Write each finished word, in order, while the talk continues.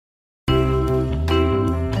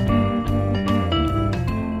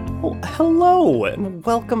Hello, and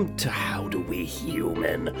welcome to How Do We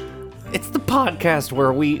Human? It's the podcast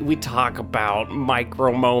where we talk about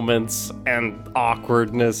micro moments and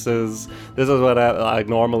awkwardnesses. This is what I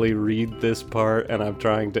normally read this part, and I'm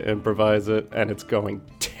trying to improvise it, and it's going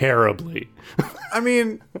terribly. I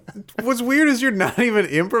mean, what's weird is you're not even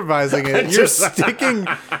improvising it. You're sticking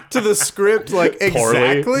to the script, like,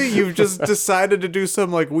 exactly. Poorly. You've just decided to do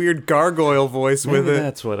some, like, weird gargoyle voice with Maybe it.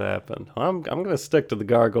 that's what happened. I'm going to stick to the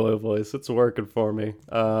gargoyle voice. It's working for me.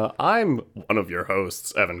 I'm one of your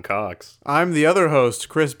hosts, Evan Cox. I'm the other host,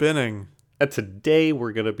 Chris Binning. And today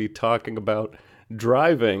we're going to be talking about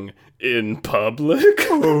driving in public,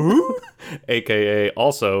 aka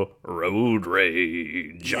also road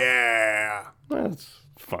rage. Yeah. That's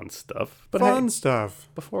fun stuff. But Fun hey, stuff.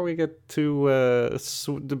 before we get to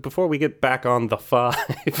before we get back on the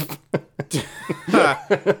 5,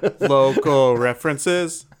 Local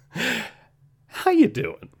references. how you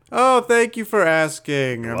doing? Oh, thank you for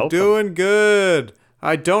asking. I'm welcome. doing good.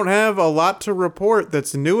 I don't have a lot to report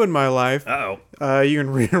that's new in my life. Uh-oh. You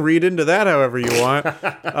can read into that however you want.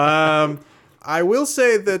 I will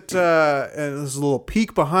say that, and this is a little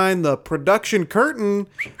peek behind the production curtain,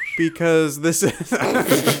 because this is...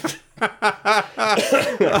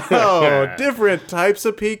 oh, different types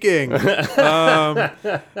of peeking. I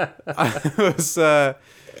was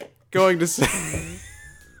going to say...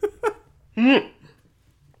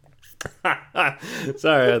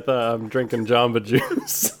 Sorry, I thought I'm drinking Jamba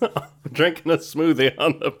Juice. I'm drinking a smoothie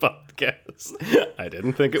on the podcast. I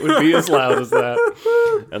didn't think it would be as loud as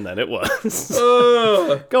that. And then it was.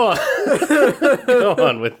 Go on. Go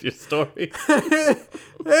on with your story.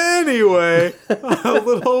 Anyway, a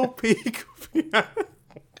little peek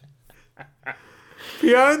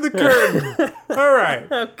behind the curtain. All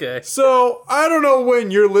right. Okay. So, I don't know when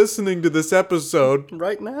you're listening to this episode.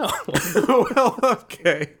 Right now. Well,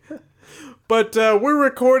 okay. But we're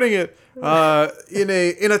recording it in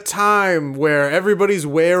a time where everybody's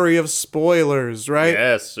wary of spoilers, right?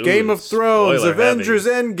 Yes. Ooh, Game of Thrones, spoiler Avengers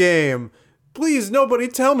heavy. Endgame. Please, nobody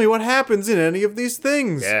tell me what happens in any of these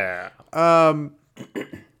things. Yeah.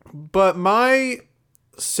 But my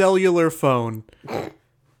cellular phone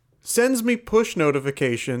sends me push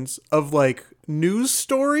notifications of, like, news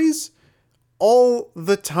stories all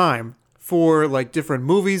the time for, like, different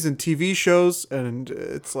movies and TV shows. And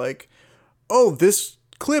it's like, oh, this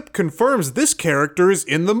clip confirms this character is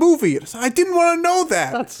in the movie. I didn't want to know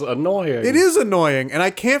that. That's annoying. It is annoying, and I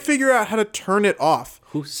can't figure out how to turn it off.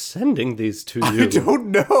 Who's sending these to you? I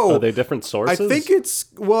don't know. Are they different sources? I think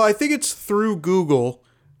it's through Google.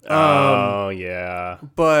 Oh, yeah.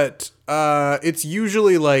 But it's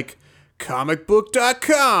usually like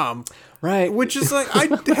comicbook.com, Right. which is like, I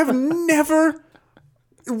have never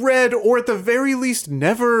read, or at the very least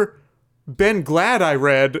never been glad I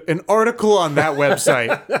read an article on that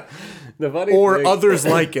website The funny or thing- others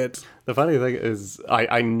like it. The funny thing is,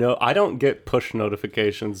 I know I don't get push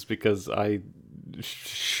notifications because I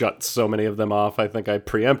shut so many of them off. I think I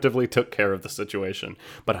preemptively took care of the situation.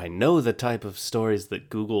 But I know the type of stories that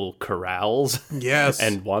Google corrals Yes.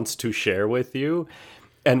 and wants to share with you.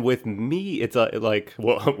 And with me, it's like,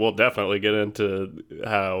 we'll definitely get into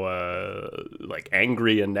how like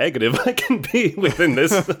angry and negative I can be within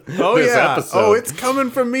this, Oh this yeah. episode. Oh, it's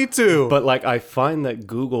coming from me too. But like, I find that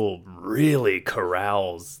Google really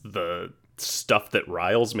corrals the stuff that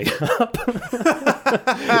riles me up.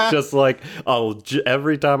 Just like,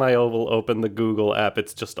 every time I will open the Google app,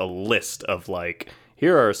 it's just a list of like,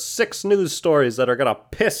 here are 6 news stories that are gonna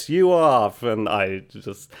piss you off, and I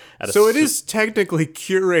just so it is technically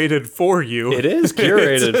curated for you. It is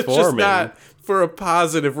curated it's for just me. not for a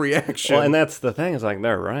positive reaction. Well, and that's the thing. It's like,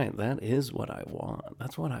 they're right. That is what I want.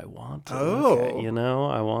 That's what I want to look at, Oh. you know?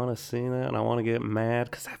 I want to see that, and I want to get mad,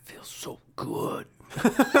 because that feels so good.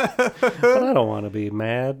 But I don't want to be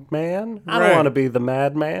mad man. I don't Right. want to be the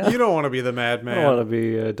madman. You don't want to be the I madman. want to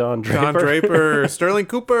be Don Draper. Don Draper, Sterling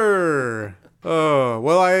Cooper. Oh,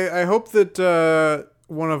 well, I hope that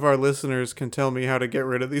one of our listeners can tell me how to get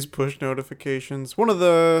rid of these push notifications. One of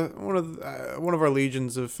our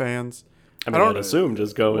legions of fans. I mean, I'd assume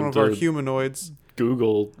just go One of our into humanoids.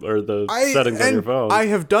 Google or the settings on your phone. I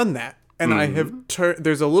have done that. And I have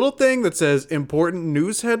there's a little thing that says important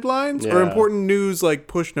news headlines or Yeah. important news like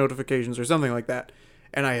push notifications or something like that.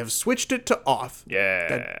 And I have switched it to off. Yeah.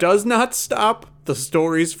 That does not stop the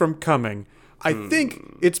stories from coming. I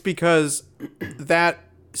think it's because that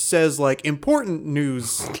says like important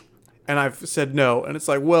news and I've said no. And it's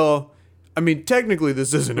like, well, I mean, technically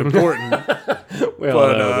this isn't important. We all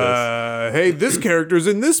But know this. hey, this character's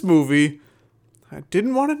in this movie. I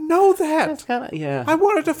didn't want to know That's that. kind of, yeah. I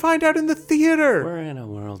wanted to find out in the theater. We're in a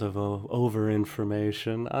world of over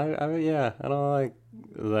information. I don't like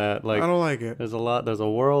that. Like, I don't like it. there's a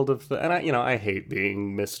world of, and I hate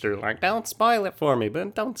being Mr. like, don't spoil it for me,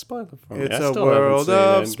 but don't spoil it for me. It's I a still haven't world seen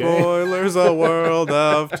of Endgame. spoilers, a world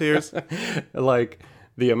of tears. Like,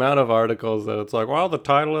 the amount of articles that it's like, well, the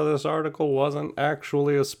title of this article wasn't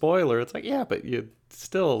actually a spoiler. It's like, yeah, but you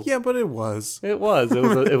still, Yeah, but it was. it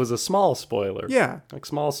was a small spoiler. Yeah. Like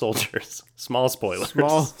small soldiers, small spoilers,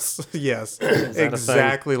 Small, yes.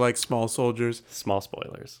 Exactly like small soldiers. small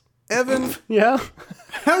spoilers. Evan, Yeah,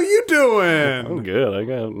 how you doing? I'm good. I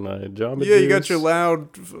got my Jamba Yeah, you got Juice. your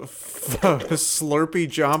loud, slurpy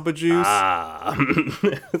Jamba Juice, Ah,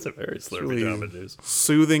 it's a very slurpy really- Jamba Juice.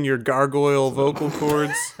 soothing your gargoyle vocal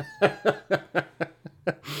cords. Yeah,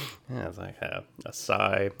 it's like a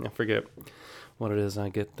sigh. I forget what it is I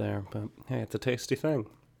get there, but hey, it's a tasty thing.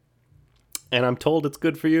 And I'm told it's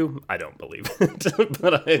good for you. I don't believe it,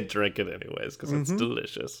 but I drink it anyways because it's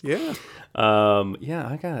delicious. Yeah. Yeah,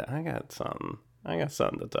 I got something. I got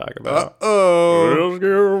something to talk about. Oh. Let's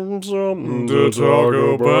give something to talk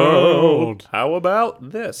about. How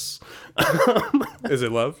about this? Is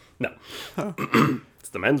it love? No. It's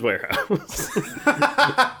the Men's Warehouse.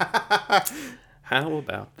 How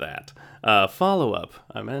about that? Follow up.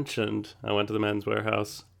 I mentioned I went to the Men's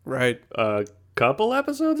Warehouse Right. a couple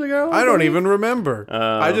episodes ago. I don't even remember.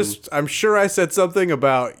 I'm sure I said something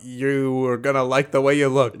about you were gonna like the way you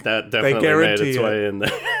look. That They definitely made guarantee its it. way in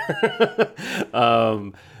there.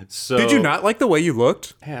 So Did you not like the way you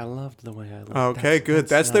looked? Hey, I loved the way I looked. Okay, good.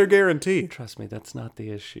 That's not- their guarantee. Trust me, that's not the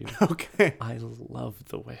issue. Okay. I love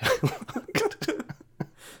the way I looked.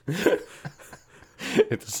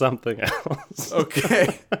 It's something else.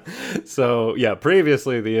 Okay. So yeah,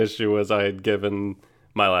 previously the issue was I had given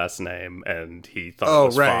my last name and he thought Oh, it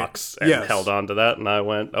was right. Fox and Yes. held on to that, and I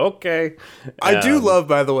went okay. I do Um, love,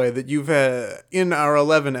 by the way, that you've had in our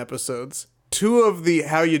 11 episodes, 2 of the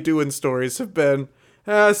How You Doing stories have been,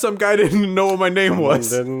 some guy didn't know what my name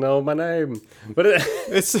was. Didn't know my name, but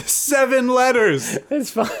It's 7 letters.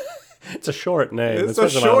 it's fine. It's a short name. It's a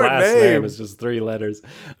Especially short my last name. name is just 3 letters.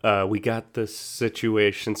 We got the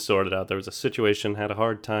situation sorted out. There was a situation, had a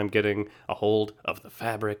hard time getting a hold of the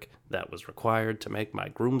fabric that was required to make my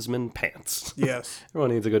groomsmen pants. Yes. Everyone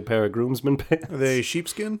needs a good pair of groomsmen pants. Are they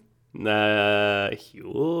sheepskin? Human.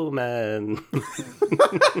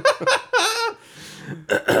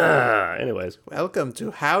 Anyways, Welcome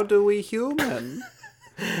to How Do We Human,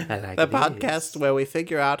 I like the these. podcast where we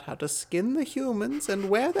figure out how to skin the humans and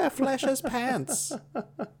wear their flesh as pants.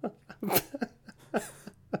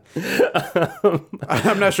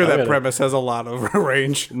 I'm not sure that gotta- premise has a lot of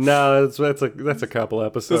range. No, that's a couple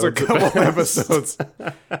episodes. There's a couple episodes.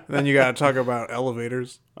 And then you got to talk about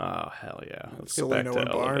elevators. Oh, hell yeah. Let's get Celino back to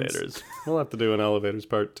and Barnes. elevators. We'll have to do an elevators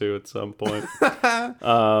part 2 at some point.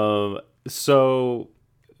 So,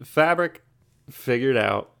 fabric figured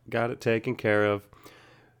out, got it taken care of.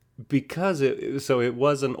 Because it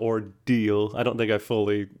was an ordeal. I don't think I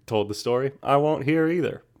fully told the story. I won't hear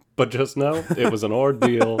either. But just know it was an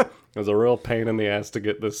ordeal. It was a real pain in the ass to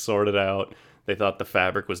get this sorted out. They thought the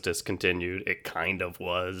fabric was discontinued. It kind of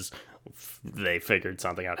was. They figured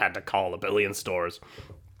something out. Had to call a billion stores.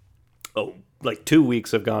 Oh, like 2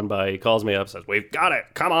 weeks have gone by. He calls me up, says, "We've got it.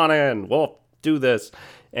 Come on in. We'll do this."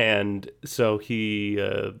 And so he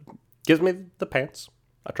gives me the pants.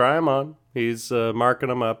 I try them on. He's marking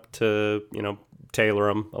them up to, tailor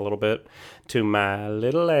them a little bit to my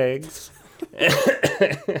little legs.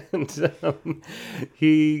 And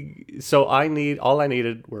all I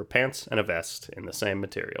needed were pants and a vest in the same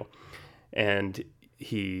material. And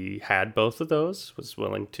he had both of those, was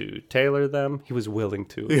willing to tailor them. He was willing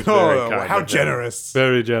to. It was very kind how of him. generous.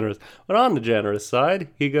 Very generous. But on the generous side,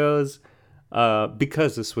 he goes,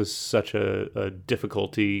 because this was such a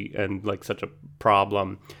difficulty and like such a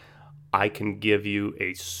problem, I can give you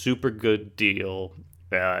a super good deal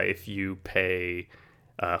if you pay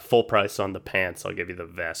full price on the pants. I'll give you the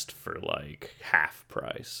vest for like half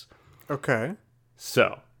price. Okay.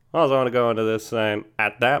 So I was going to go into this saying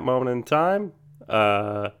at that moment in time,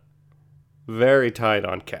 very tight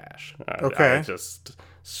on cash. Okay. I just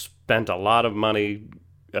spent a lot of money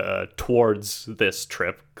towards this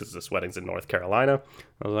trip because this wedding's in North Carolina.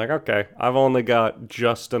 I was like, okay, I've only got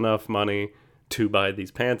just enough money to buy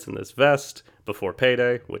these pants and this vest before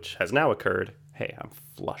payday, which has now occurred. Hey, I'm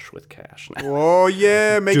flush with cash now. Oh,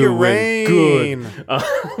 yeah. Make it Doing rain.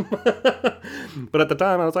 But at the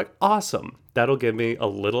time, I was like, awesome. That'll give me a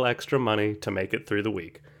little extra money to make it through the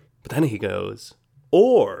week. But then he goes,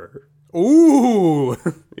 or Ooh.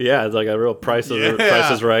 Yeah, it's like a real Price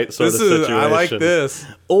is Right sort of This is, situation. I like this.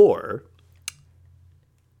 Or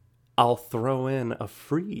I'll throw in a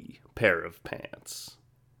free pair of pants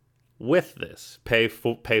with this. Pay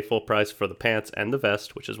full price for the pants and the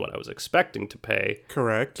vest, which is what I was expecting to pay.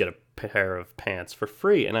 Correct. Get a pair of pants for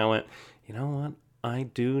free. And I went, you know what? I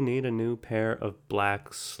do need a new pair of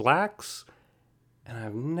black slacks. And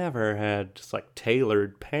I've never had just like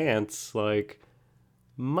tailored pants. Like,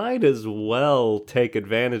 might as well take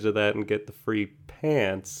advantage of that and get the free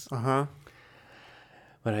pants. Uh-huh.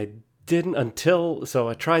 But I didn't so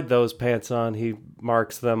I tried those pants on. He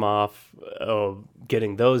marks them off,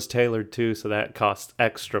 getting those tailored too, so that costs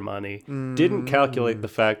extra money. Didn't calculate the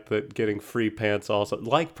fact that getting free pants also,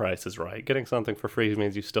 like Price is Right, getting something for free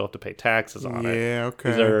means you still have to pay taxes on it. Yeah,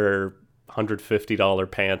 okay. These are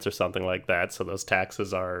 $150 pants or something like that, so those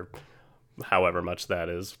taxes are however much that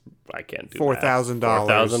is. I can't do $4,000.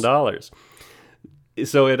 $4,000.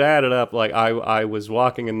 So it added up. Like I was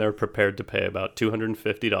walking in there prepared to pay about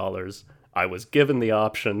 $250. I was given the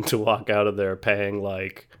option to walk out of there paying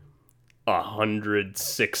like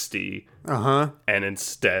 $160, and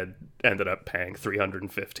instead ended up paying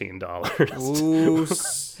 $315. Ooh,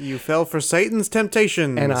 you fell for Satan's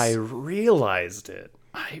temptations. And I realized it.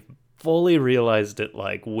 I fully realized it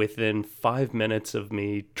like within 5 minutes of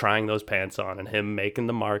me trying those pants on and him making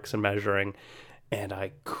the marks and measuring, and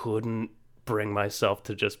I couldn't bring myself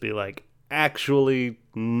to just be like, actually,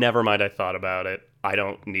 never mind, I thought about it. I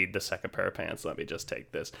don't need the second pair of pants. Let me just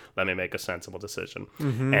take this. Let me make a sensible decision.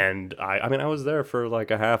 And I mean, I was there for like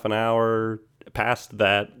a half an hour past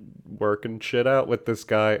that, working shit out with this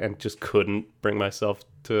guy, and just couldn't bring myself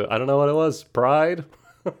to, I don't know what it was, pride?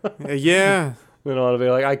 Yeah. You know, to be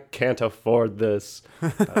like, I can't afford this.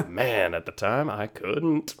 But man, at the time, I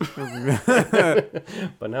couldn't.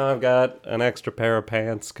 But now I've got an extra pair of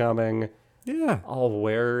pants coming. Yeah. I'll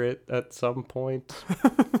wear it at some point.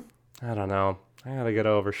 I don't know. I gotta get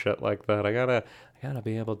over shit like that. I gotta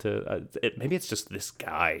be able to. Maybe it's just this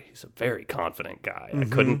guy. He's a very confident guy. I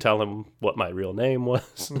couldn't tell him what my real name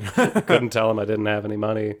was. I couldn't tell him I didn't have any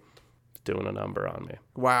money. He's doing a number on me.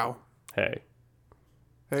 Wow. Hey.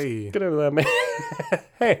 Hey. Get into that main.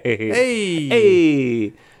 Hey. Hey. Hey.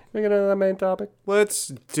 Can we get into that main topic? Let's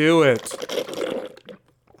do it.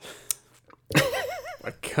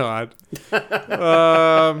 My God.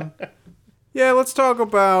 Yeah, let's talk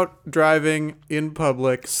about driving in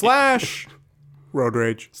public / road rage. /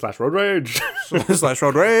 road rage. /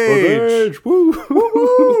 road rage. Woo.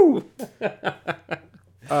 Woo.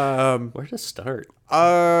 Um, Where to start?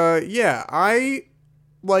 Yeah, I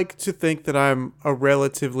like to think that I'm a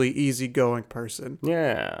relatively easygoing person.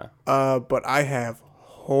 Yeah. But I have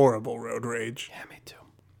horrible road rage. Yeah, me too.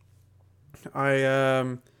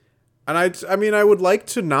 I mean, I would like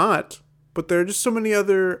to not, but there are just so many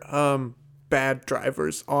other bad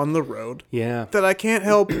drivers on the road Yeah. that I can't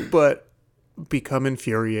help but become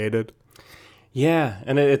infuriated. Yeah,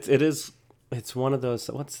 and it's one of those.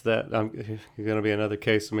 What's that? You're gonna be another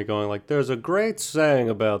case of me going like, "There's a great saying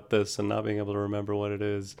about this," and not being able to remember what it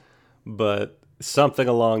is, but something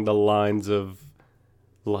along the lines of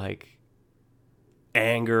like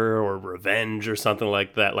anger or revenge or something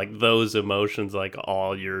like that. Like those emotions, like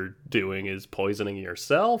all you're doing is poisoning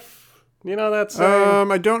yourself. You know that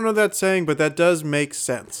saying? I don't know that saying, but that does make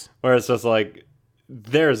sense. Where it's just like,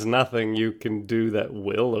 there's nothing you can do that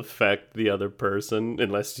will affect the other person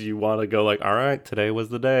unless you want to go like, all right, today was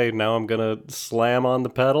the day. Now I'm going to slam on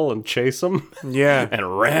the pedal and chase them. Yeah.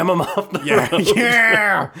 And ram them off the road.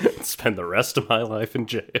 Yeah. Spend the rest of my life in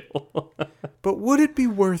jail. But would it be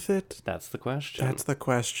worth it? That's the question. That's the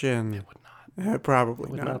question. It would not. Probably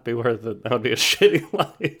It would not. not be worth it. That would be a shitty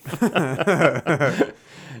life.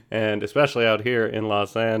 And especially out here in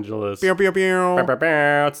Los Angeles. Pew, pew, pew.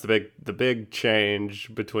 It's the big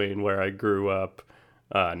change between where I grew up,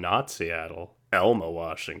 not Seattle, Elma,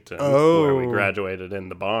 Washington, where we graduated in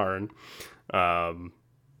the barn,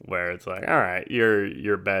 where it's like, all right,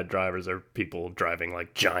 your bad drivers are people driving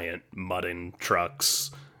like giant mudding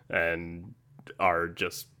trucks and are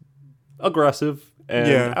just aggressive.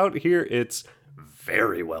 And out here, it's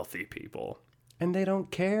very wealthy people, and they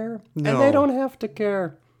don't care, and they don't have to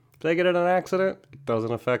care. If they get in an accident, it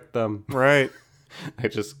doesn't affect them. Right. They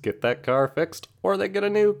just get that car fixed, or they get a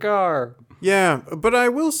new car. Yeah, but I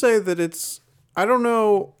will say that I don't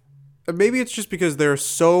know, maybe it's just because there are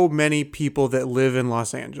so many people that live in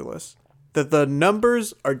Los Angeles that the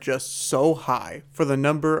numbers are just so high for the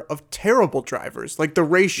number of terrible drivers. Like the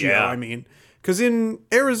ratio, I mean. Because in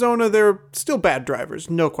Arizona, there are still bad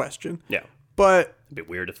drivers, no question. Yeah. But It'd be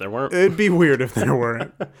weird if there weren't. it'd be weird if there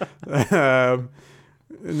weren't.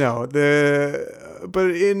 No,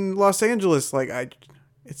 but in Los Angeles, like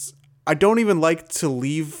I don't even like to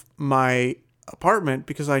leave my apartment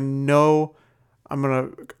because I know I'm gonna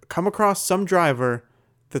come across some driver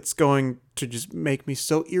that's going to just make me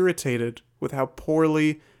so irritated with how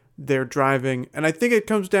poorly they're driving. And I think it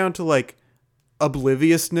comes down to like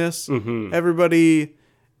obliviousness. Mm-hmm. Everybody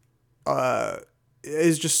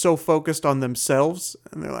is just so focused on themselves,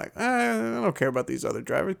 and they're like, I don't care about these other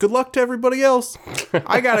drivers. Good luck to everybody else.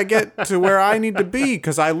 I gotta get to where I need to be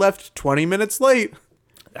because I left 20 minutes late.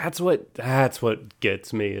 That's what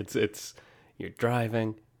gets me. It's you're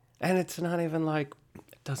driving, and it's not even like,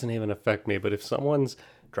 it doesn't even affect me. But if someone's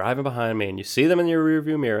driving behind me and you see them in your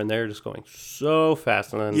rearview mirror and they're just going so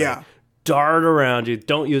fast, and then they dart around you,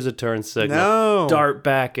 don't use a turn signal, No. dart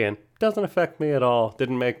back in. Doesn't affect me at all.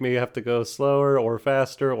 Didn't make me have to go slower or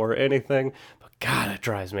faster or anything. But God, it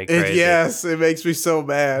drives me crazy. Yes, it makes me so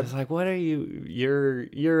mad. It's like, what are you?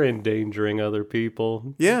 You're endangering other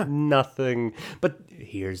people. Yeah. Nothing. But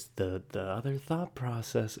here's the other thought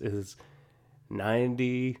process is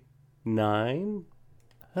 99.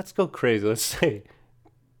 Let's go crazy. Let's say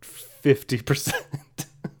 50%.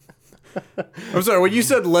 I'm sorry, when you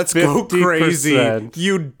said let's go crazy,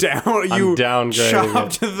 you downgrading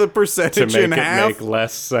chopped the percentage to in make it half. make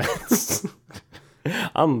less sense.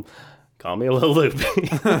 Call me a little loopy.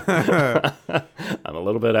 I'm a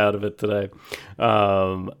little bit out of it today.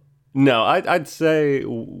 No, I'd say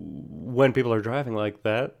when people are driving like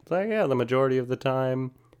that, like, yeah, the majority of the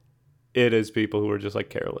time, it is people who are just like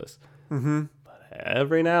careless. Mm-hmm.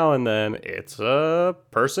 Every now and then, it's a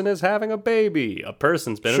person is having a baby. A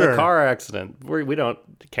person's been in a car accident. We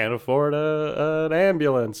can't afford an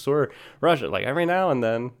ambulance or rush it. Like every now and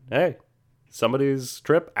then, hey, somebody's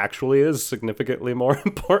trip actually is significantly more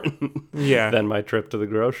important than my trip to the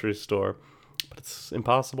grocery store. But it's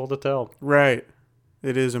impossible to tell. Right.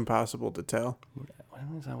 It is impossible to tell.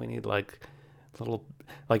 We need like little,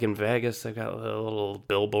 like in Vegas, they've got little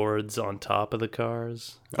billboards on top of the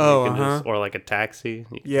cars. Or like a taxi.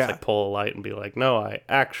 You can just like pull a light and be like, no, I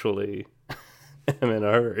actually am in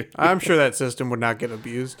a hurry. I'm sure that system would not get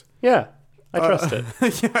abused. Yeah, I trust it.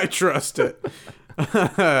 Yeah, I trust it.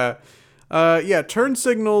 Turn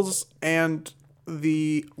signals and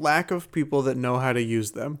the lack of people that know how to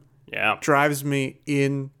use them drives me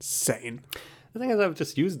insane. The thing is, I've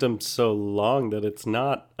just used them so long that it's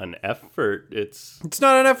not an effort. It's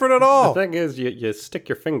not an effort at all. The thing is, you stick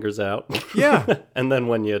your fingers out. Yeah. And then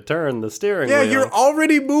when you turn the steering wheel... Yeah, you're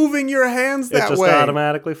already moving your hands that way. It just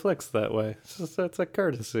automatically flicks that way. It's a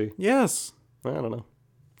courtesy. Yes. I don't know.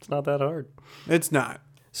 It's not that hard. It's not.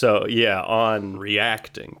 So, yeah, on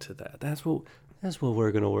reacting to that, that's what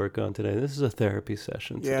we're going to work on today. This is a therapy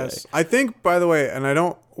session today. Yes. I think, by the way, and I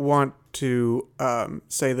don't want to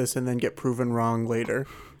say this and then get proven wrong later,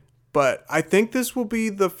 but I think this will be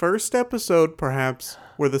the first episode, perhaps,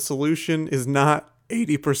 where the solution is not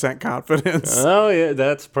 80% confidence. Oh, yeah,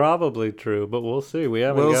 that's probably true, but we'll see. We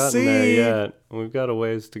haven't gotten there yet. We've got a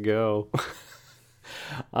ways to go.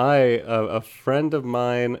 A friend of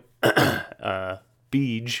mine,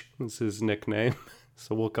 Beej is his nickname,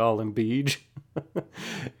 so we'll call him Beej.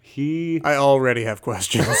 I already have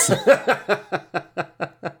questions.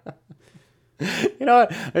 You know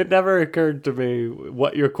what? It never occurred to me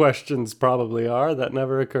what your questions probably are. That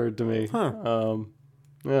never occurred to me. Huh.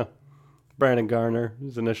 Yeah. Brandon Garner,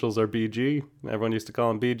 his initials are BG. Everyone used to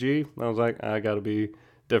call him BG. I was like, I got to be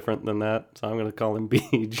different than that, so I'm going to call him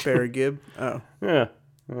Beej. Barry Gibb? Oh. Yeah.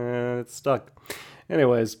 It's stuck.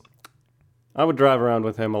 Anyways, I would drive around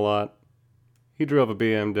with him a lot. He drove a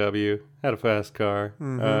BMW, had a fast car.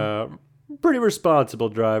 Mm-hmm. Pretty responsible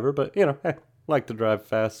driver, but, like to drive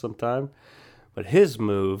fast sometime. But his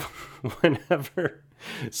move, whenever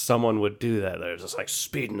someone would do that, they're just like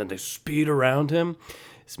speeding and they speed around him.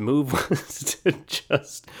 His move was to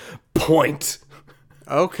just point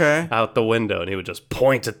out the window, and he would just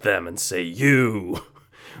point at them and say, "You,"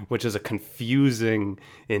 which is a confusing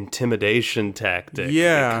intimidation tactic.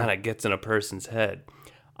 Yeah. It kind of gets in a person's head.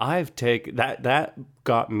 I've taken that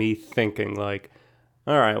got me thinking, like,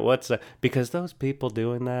 all right, what's that? Because those people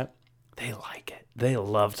doing that, they like it. They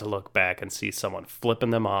love to look back and see someone flipping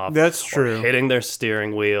them off. That's true. Or hitting their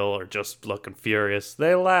steering wheel or just looking furious.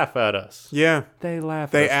 They laugh at us. Yeah. They laugh at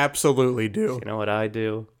us. They absolutely do. You know what I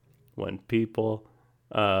do? When people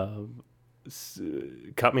cut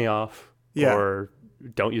me off or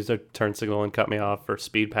don't use their turn signal and cut me off or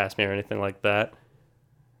speed past me or anything like that,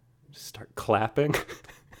 just start clapping.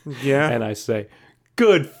 Yeah. And I say,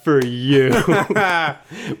 Good for you.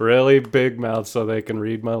 Really big mouth so they can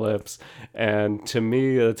read my lips. And to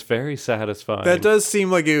me, it's very satisfying. That does seem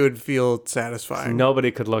like it would feel satisfying. Nobody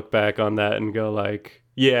could look back on that and go like,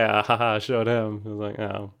 yeah, haha, showed him. It was like,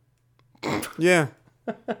 oh. Yeah.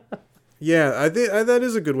 Yeah, I think that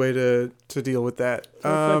is a good way to deal with that.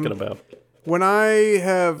 What I'm thinking about. When I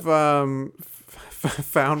have found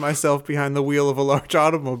myself behind the wheel of a large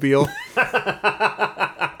automobile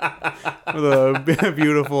with a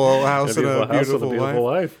beautiful house and a beautiful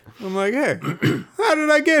wife, I'm like, hey, how did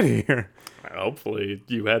I get here? Hopefully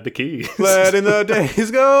you had the keys. Letting the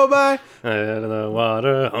days go by. And the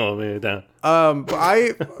water hold me down. But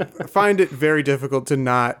I find it very difficult to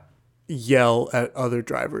not yell at other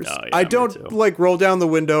drivers. Oh, yeah, I me don't too. like roll down the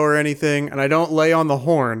window or anything, and I don't lay on the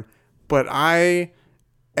horn, but I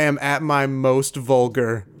am at my most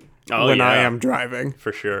vulgar when I am driving.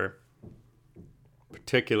 For sure.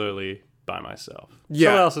 Particularly by myself. Yeah.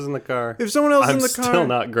 Someone else is in the car. If someone else I'm is in the car, still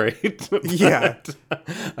not great. Yeah.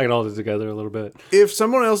 I can hold it together a little bit. if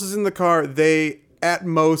someone else is in the car, they at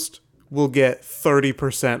most will get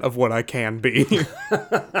 30% of what I can be.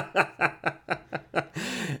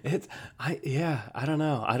 I don't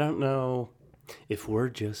know. I don't know if we're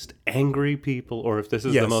just angry people or if this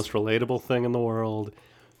is Yes. the most relatable thing in the world.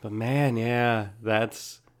 But man, yeah,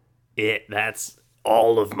 that's it. That's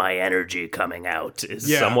all of my energy coming out is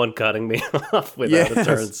Yeah. someone cutting me off without a Yes.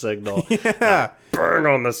 turn signal. Yeah. Burn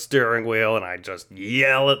on the steering wheel and I just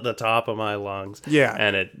yell at the top of my lungs. Yeah.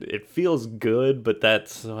 And it feels good, but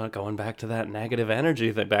that's going back to that negative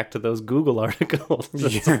energy thing, back to those Google articles.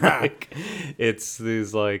 It's Yeah. like, it's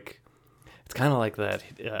these like, it's kind of like that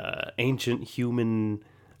ancient human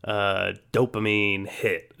dopamine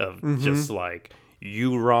hit of just like,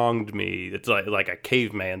 you wronged me. It's like a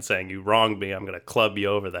caveman saying, you wronged me, I'm going to club you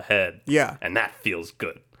over the head. Yeah. And that feels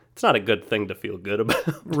good. It's not a good thing to feel good about.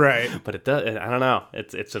 Right. But it does. I don't know.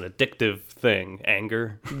 It's an addictive thing.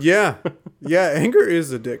 Anger. Yeah. Yeah, anger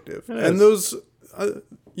is addictive. And is.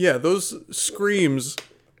 those screams,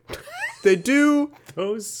 they do,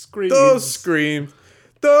 Those screams. those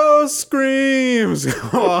screams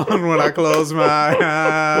go on when I close my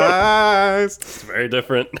eyes. It's very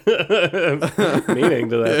different meaning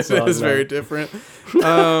to that song. It is now. very different.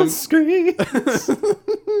 Screams.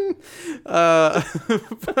 But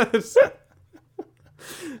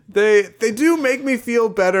they do make me feel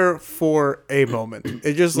better for a moment.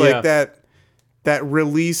 It's just like Yeah. that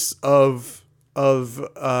release of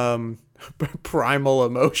primal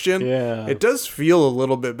emotion. Yeah. It does feel a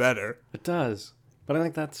little bit better. It does. But I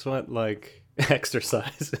think that's what like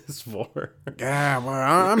exercise is for. Yeah, well,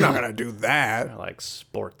 I'm not gonna do that. I like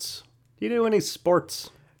sports. Do you do any sports?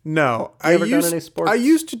 No, ever done any sports? I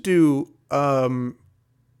used to do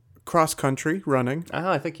cross country running.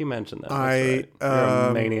 Oh, I think you mentioned that. That's I, right. You're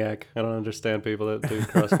a maniac. I don't understand people that do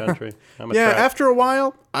cross country. I'm a Yeah, track. after a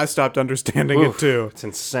while, I stopped understanding it too. It's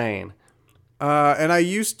insane. And I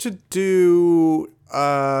used to do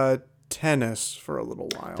tennis for a little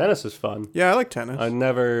while. Tennis is fun. Yeah, I like tennis. I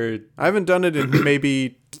never. I haven't done it in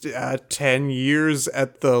maybe 10 years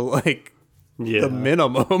at the Yeah. the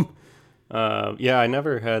minimum. Yeah, I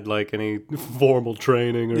never had like any formal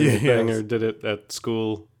training or anything, Yes. or did it at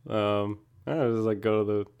school. I was like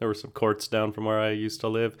there were some courts down from where I used to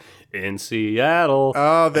live in Seattle.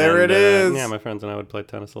 Oh, there it is. Yeah, my friends and I would play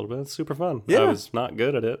tennis a little bit. It's super fun. Yeah. I was not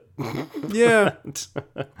good at it. Yeah.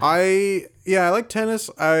 I like tennis.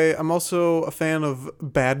 I'm also a fan of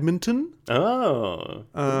badminton. Oh,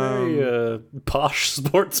 very posh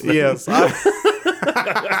sportsman. Yes.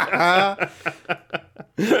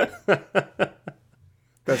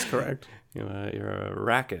 That's correct. You're a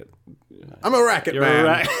racket. I'm a racket You're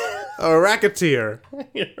man. A racketeer.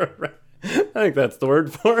 You're a I think that's the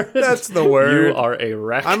word for it. That's the word. You are a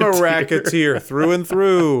racketeer. I'm a racketeer through and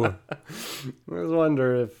through. I was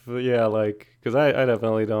wondering if, because I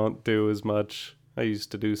definitely don't do as much. I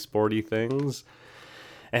used to do sporty things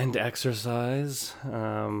and exercise.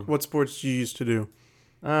 What sports do you used to do?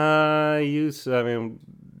 When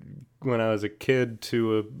I was a kid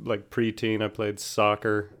to preteen, I played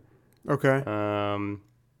soccer. Okay. And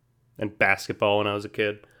basketball when I was a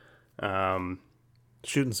kid.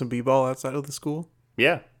 Shooting some b-ball outside of the school?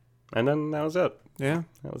 Yeah. And then that was it. Yeah.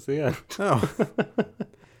 That was the end. Oh.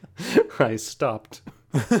 I stopped.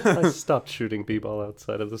 I stopped shooting b-ball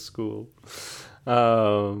outside of the school.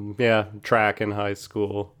 Yeah, track in high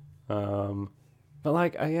school. But I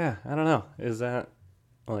don't know. Is that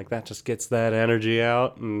that just gets that energy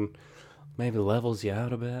out and maybe levels you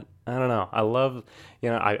out a bit. I don't know. I love,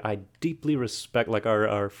 I deeply respect, like,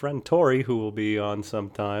 our friend Tori, who will be on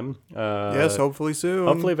sometime. Yes, hopefully soon.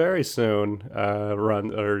 Hopefully very soon.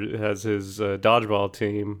 Has his dodgeball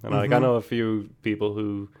team, and I know a few people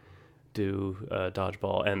who do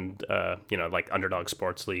dodgeball and like underdog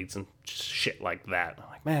sports leagues and shit like that. I'm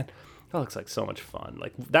like, man, that looks like so much fun.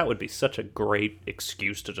 Like, that would be such a great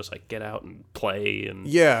excuse to just like get out and play and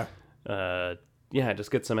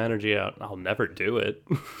just get some energy out. I'll never do it.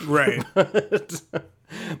 Right. but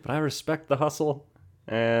I respect the hustle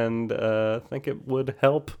and think it would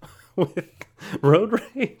help with road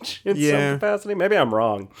rage in some capacity. Maybe I'm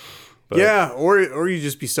wrong. But, or you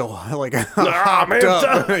just be so like man, up.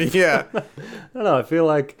 Yeah. I don't know. I feel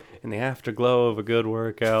like in the afterglow of a good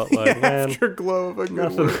workout, like afterglow of a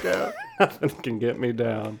good workout, nothing can get me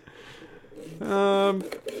down.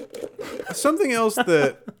 Something else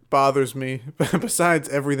that bothers me, besides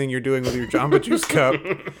everything you're doing with your Jamba Juice cup,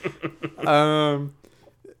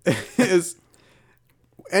 is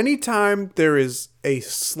anytime there is a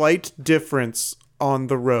slight difference on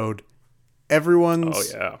the road,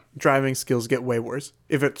 everyone's driving skills get way worse.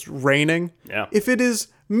 If it's raining, if it is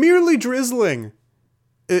merely drizzling,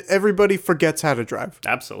 everybody forgets how to drive.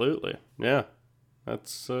 Absolutely. Yeah.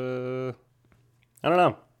 That's, I don't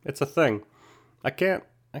know. It's a thing. I can't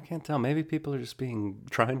tell. Maybe people are just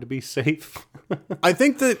trying to be safe. I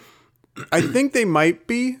think they might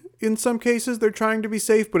be in some cases. They're trying to be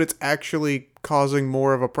safe, but it's actually causing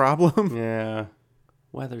more of a problem. Yeah.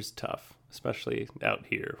 Weather's tough, especially out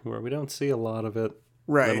here where we don't see a lot of it.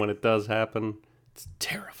 Right. And when it does happen, it's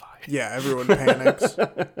terrifying. Yeah, everyone panics.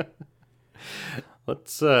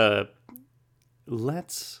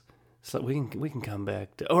 So we can come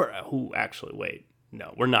back to actually wait.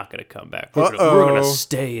 No, we're not going to come back. We're going to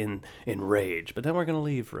stay in Rage, but then we're going to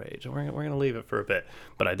leave Rage, and we're going to leave it for a bit.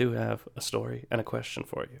 But I do have a story and a question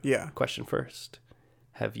for you. Yeah. Question first.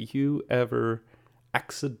 Have you ever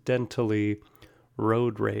accidentally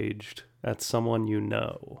road raged at someone you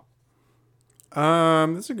know?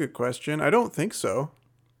 That's a good question. I don't think so.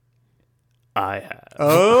 I have.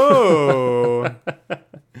 Oh.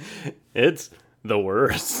 It's the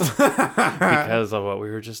worst because of what we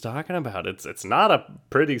were just talking about. It's not a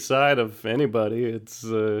pretty side of anybody. It's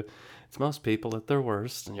most people at their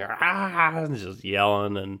worst, and you're just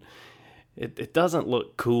yelling, and it doesn't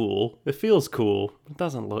look cool. It feels cool. It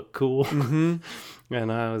doesn't look cool. Mm-hmm.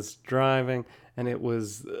 And I was driving, and it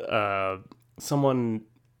was someone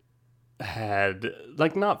had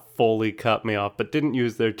like not fully cut me off, but didn't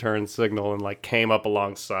use their turn signal and like came up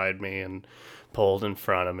alongside me and pulled in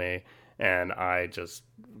front of me. And I just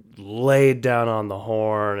laid down on the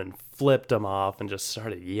horn and flipped them off and just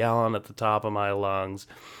started yelling at the top of my lungs.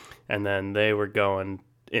 And then they were going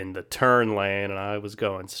in the turn lane and I was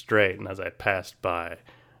going straight. And as I passed by,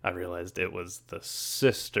 I realized it was the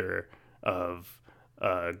sister of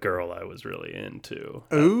a girl I was really into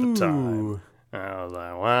at the time. And I was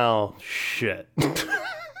like, well, shit.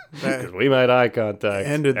 Because we made eye contact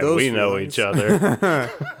and we know each other. I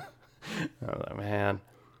was like, man,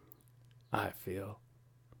 I feel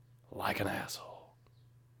like an asshole.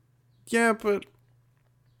 Yeah, but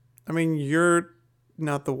I mean, you're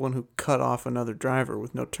not the one who cut off another driver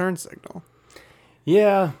with no turn signal.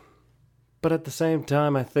 Yeah, but at the same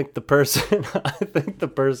time, I think the person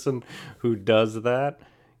who does that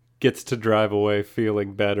gets to drive away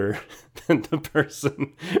feeling better than the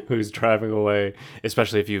person who's driving away,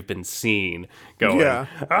 especially if you've been seen going,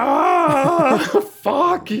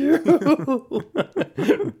 fuck you,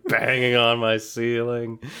 banging on my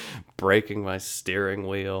ceiling, breaking my steering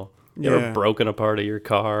wheel. You ever broken a part of your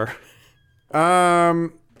car?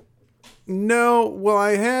 No. Well,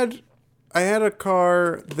 I had a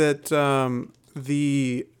car that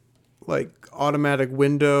the like automatic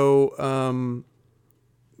window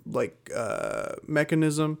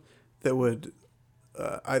mechanism that would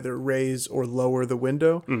either raise or lower the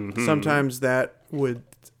window. Mm-hmm. Sometimes that would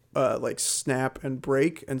like snap and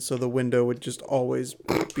break, and so the window would just always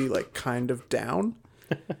be like kind of down.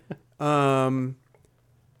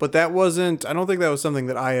 But that wasn't, I don't think that was something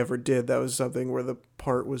that I ever did. That was something where the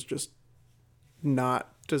part was just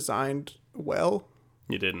not designed well.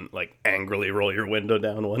 You didn't like angrily roll your window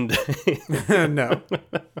down one day? No.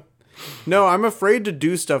 No, I'm afraid to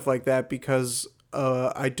do stuff like that because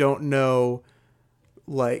I don't know,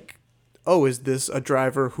 like, oh, is this a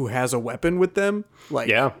driver who has a weapon with them? Like,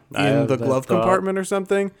 in the glove compartment or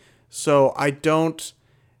something? So I don't,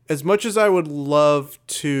 as much as I would love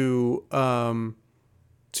to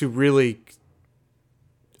really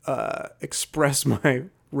express my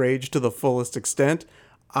rage to the fullest extent,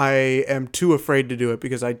 I am too afraid to do it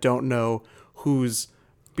because I don't know who's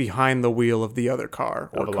behind the wheel of the other car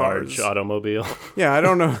or Of a cars. large automobile. Yeah, I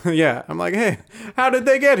don't know. Yeah, I'm like, hey, how did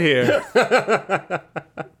they get here?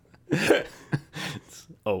 It's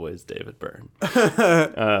always David Byrne.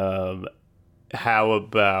 How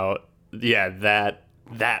about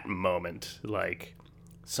that moment, like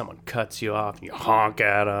someone cuts you off and you honk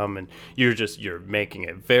at them and you're making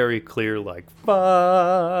it very clear, like,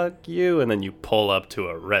 fuck you, and then you pull up to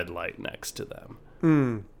a red light next to them.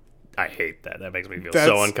 I hate that. That makes me feel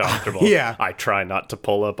so uncomfortable. Yeah. I try not to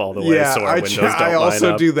pull up all the way so our windows don't line up. I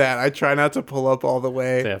also do that. I try not to pull up all the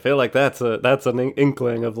way. Yeah, I feel like that's an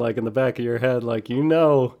inkling of, like, in the back of your head, like, you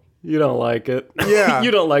don't like it. Yeah.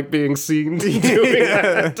 You don't like being seen doing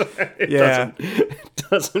that. It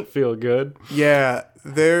doesn't feel good. Yeah,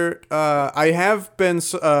 I have been,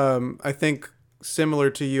 I think, similar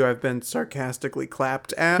to you, I've been sarcastically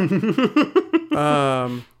clapped at.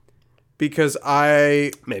 Because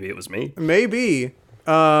Maybe it was me. Maybe.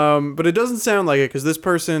 But it doesn't sound like it, because this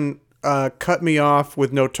person cut me off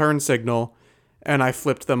with no turn signal, and I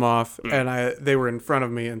flipped them off, and they were in front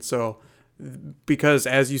of me, and so, because,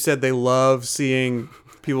 as you said, they love seeing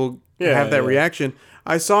people have that reaction,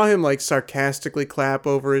 I saw him, like, sarcastically clap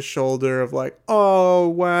over his shoulder of, like, oh,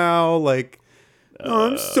 wow, like,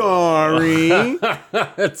 I'm sorry.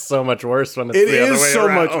 It's so much worse when it's the other way so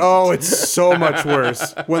around. It's so much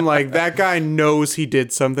worse when, like, that guy knows he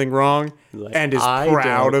did something wrong and is I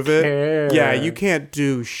proud don't of it. care. Yeah, you can't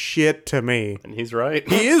do shit to me. And he's right.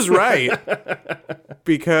 He is right.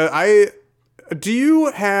 Because do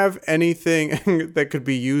you have anything that could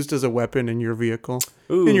be used as a weapon in your vehicle?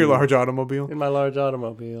 In your large automobile? In my large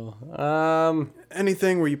automobile.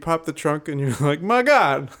 Anything where you pop the trunk and you're like, my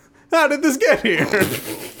God, how did this get here?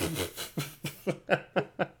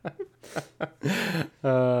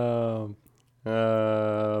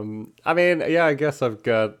 I mean, yeah, I guess I've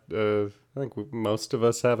got, I think most of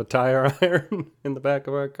us have a tire iron in the back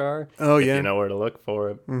of our car. Oh, If yeah. you know where to look for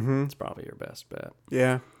it. Mm-hmm. It's probably your best bet.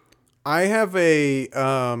 Yeah. I have a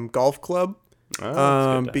golf club Oh,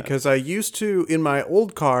 that's good to because I used to, in my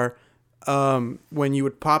old car, when you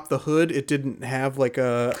would pop the hood, it didn't have like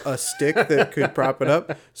a stick that could prop it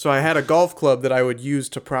up. So I had a golf club that I would use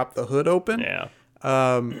to prop the hood open. Yeah.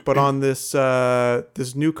 But on this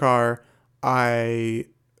new car, I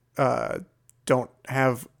don't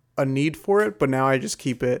have a need for it, but now I just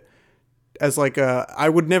keep it as like I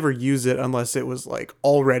would never use it unless it was like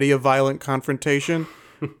already a violent confrontation.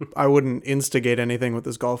 I wouldn't instigate anything with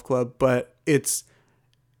this golf club, but it's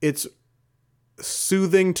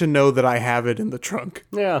soothing to know that I have it in the trunk.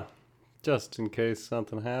 Yeah. Just in case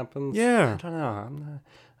something happens. Yeah. I don't know.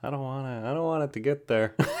 I don't want it to get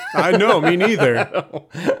there. I know, me neither.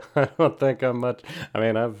 I don't think I'm much. I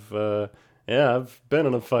mean, I've been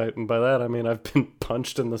in a fight, and by that I mean I've been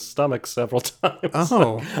punched in the stomach several times.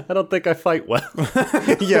 Oh. I don't think I fight well.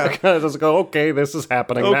 Yeah. I kind of just go, okay, this is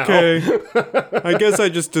happening now. Okay. I guess I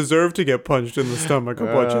just deserve to get punched in the stomach a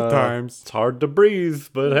bunch of times. It's hard to breathe,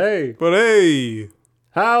 but hey, But hey.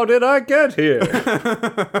 how did I get here?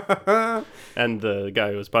 And the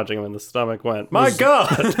guy who was punching him in the stomach went, my God,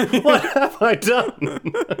 what have I done?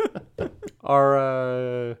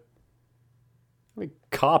 Are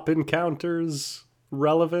cop encounters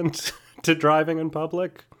relevant to driving in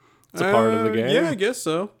public? It's a part of the game. Yeah, I guess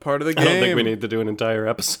so. Part of the game. I don't think we need to do an entire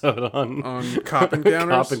episode on cop encounters.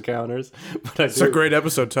 cop encounters. But It's a great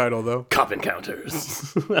episode title, though. Cop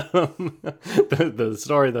encounters. The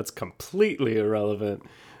story that's completely irrelevant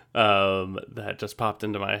that just popped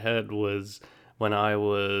into my head was when I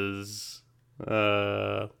was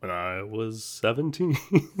 17.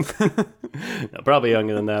 No, probably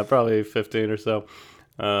younger than that, probably 15 or so.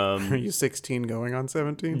 Are you 16 going on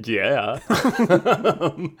 17? Yeah.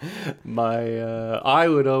 I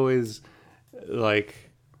would always, like,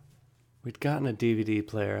 we'd gotten a DVD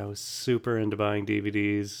player. I was super into buying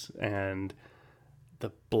DVDs, and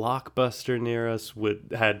the Blockbuster near us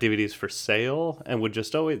had DVDs for sale, and would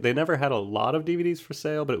just always, they never had a lot of DVDs for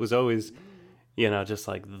sale, but it was always, just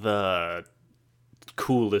like the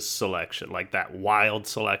coolest selection, like that wild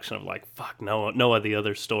selection of like, fuck, no of the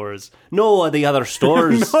other stores No of the other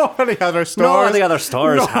stores have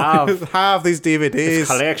these DVDs.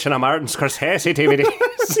 collection of Martin Scorsese DVDs.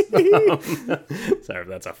 Sorry if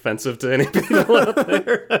that's offensive to any people out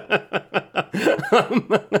there.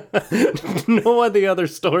 No of the other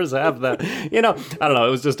stores have that. I don't know.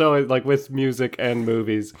 It was just always like with music and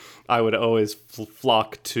movies, I would always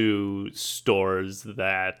flock to stores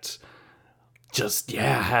that just,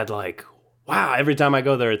 had like, wow, every time I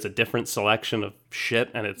go there, it's a different selection of shit,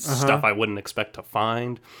 and it's stuff I wouldn't expect to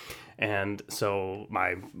find. And so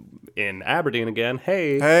in Aberdeen again,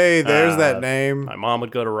 hey, there's that name. My mom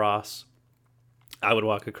would go to Ross. I would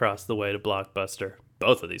walk across the way to Blockbuster.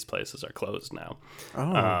 Both of these places are closed now.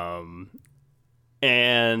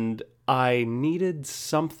 And I needed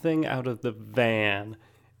something out of the van.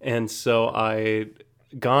 And so I'd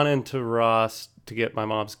gone into Ross to get my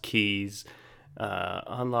mom's keys,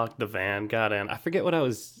 unlocked the van, got in. I forget what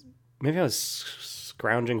maybe I was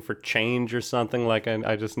scrounging for change or something. Like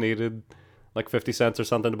I just needed like 50 cents or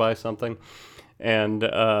something to buy something. And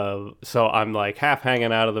so I'm like half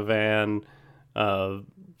hanging out of the van,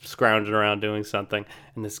 scrounging around doing something,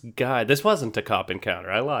 and this guy, this wasn't a cop encounter,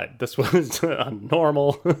 I lied, this was a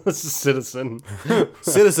normal citizen's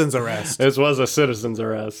arrest. This was a citizen's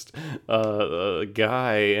arrest. A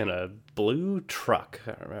guy in a blue truck,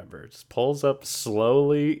 I remember, just pulls up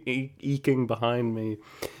slowly, eking behind me,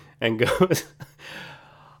 and goes,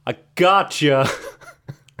 "I gotcha."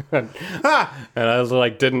 And I was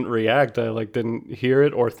like, didn't react. I like didn't hear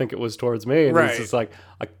it or think it was towards me. And he's just like,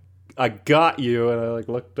 I got you. And I like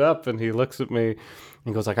looked up, and he looks at me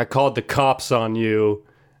and goes like, "I called the cops on you."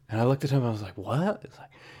 And I looked at him, and I was like, "What?" It's like,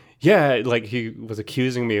 yeah, like he was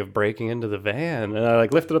accusing me of breaking into the van. And I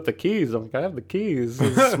like lifted up the keys. I'm like, "I have the keys.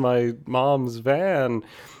 This is my mom's van."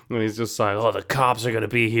 And he's just like, "Oh, the cops are going to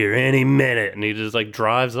be here any minute." And he just like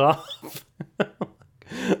drives off.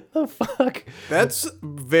 The fuck? That's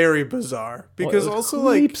very bizarre. Because also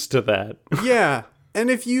leaps to that. Yeah. And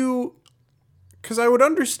because I would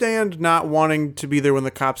understand not wanting to be there when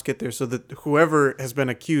the cops get there so that whoever has been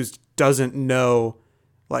accused doesn't know,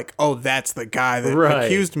 like, oh, that's the guy that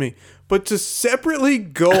accused me. But to separately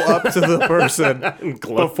go up to the person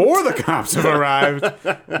before the cops have arrived,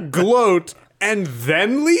 gloat, and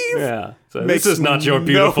then leave? Yeah. So this is not your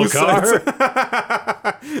beautiful car.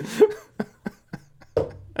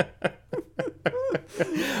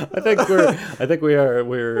 I think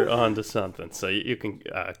we're on to something. So you can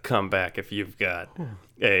come back if you've got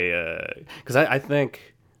because I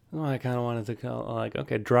think I kind of wanted to call like,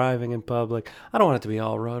 okay, driving in public. I don't want it to be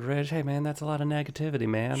all road rage. Hey man, that's a lot of negativity,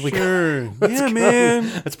 man. Sure.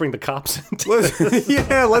 Man. Let's bring the cops into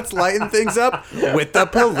yeah, let's lighten things up with the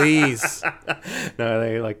police. No,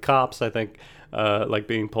 they like cops. I think like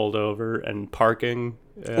being pulled over and parking.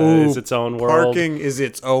 Is its own world. Parking is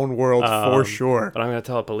its own world for sure. But I'm going to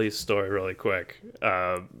tell a police story really quick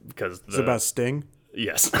because it's about Sting.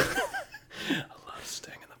 Yes, I love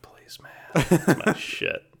Sting and the Police, man. That's my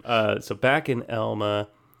shit. So back in Elma,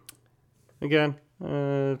 again,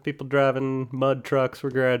 people driving mud trucks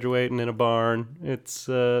were graduating in a barn. It's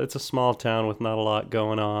a small town with not a lot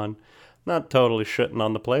going on. Not totally shitting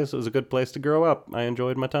on the place. It was a good place to grow up. I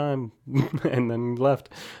enjoyed my time and then left.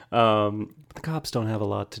 But the cops don't have a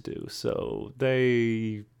lot to do, so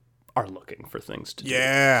they are looking for things to do.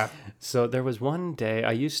 Yeah. So there was one day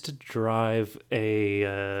I used to drive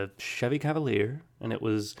a Chevy Cavalier, and it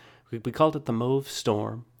was, we called it the Mauve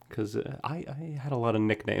Storm because I had a lot of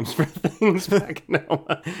nicknames for things back now.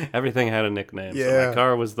 Everything had a nickname. Yeah. So my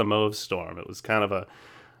car was the Mauve Storm. It was kind of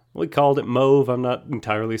we called it mauve. I'm not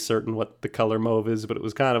entirely certain what the color mauve is, but it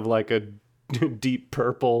was kind of like a deep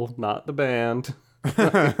purple, not the band,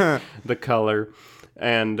 the color.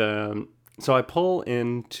 And so I pull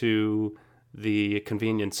into the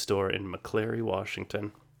convenience store in McCleary,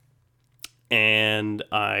 Washington, and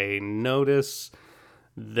I notice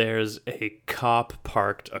there's a cop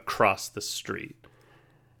parked across the street.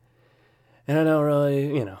 And I don't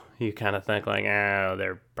really, you kind of think like,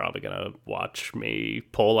 they're probably going to watch me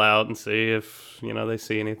pull out and see if, they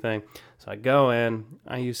see anything. So I go in.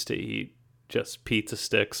 I used to eat just pizza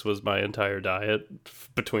sticks was my entire diet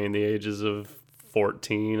between the ages of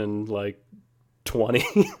 14 and like 20.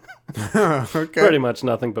 Okay. Pretty much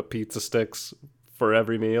nothing but pizza sticks for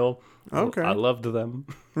every meal. Okay. I loved them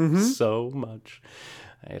so much.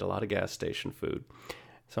 I ate a lot of gas station food.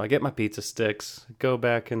 So I get my pizza sticks, go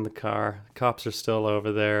back in the car. Cops are still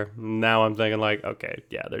over there. Now I'm thinking like, okay,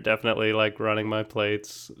 yeah, they're definitely like running my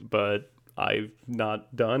plates, but I've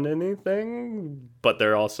not done anything, but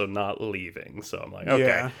they're also not leaving. So I'm like, okay,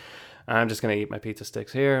 Yeah. I'm just going to eat my pizza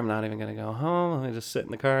sticks here. I'm not even going to go home. I just sit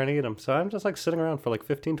in the car and eat them. So I'm just like sitting around for like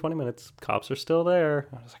 15, 20 minutes. Cops are still there.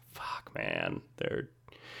 I was like, fuck, man.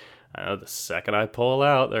 I know the second I pull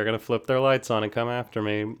out, they're going to flip their lights on and come after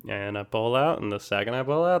me. And I pull out, and the second I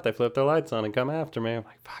pull out, they flip their lights on and come after me. I'm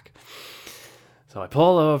like, fuck. So I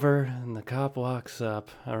pull over, and the cop walks up.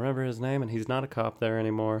 I remember his name, and he's not a cop there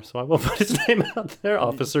anymore, so I won't put his name out there.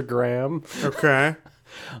 Officer Graham. Okay.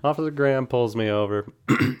 Officer Graham pulls me over,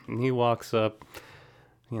 and he walks up,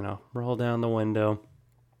 roll down the window.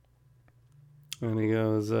 And he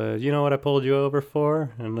goes, you know what I pulled you over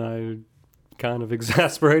for? And I kind of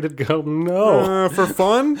exasperated go, no. For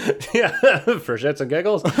fun? Yeah, for shits and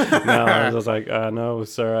giggles. No, I was just like, no,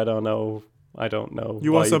 sir, I don't know. I don't know.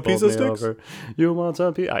 You want some pizza sticks? Over. You want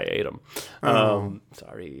some pizza? I ate them.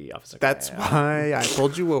 Sorry, Officer. That's why I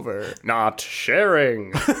pulled you over. Not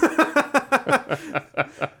sharing.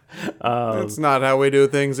 That's not how we do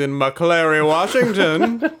things in McClary,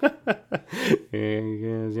 Washington. He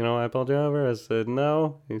goes, you know why I pulled you over? I said,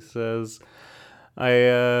 no. He says,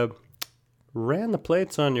 I ran the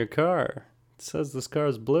plates on your car. It says this car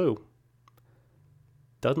is blue.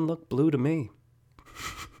 Doesn't look blue to me.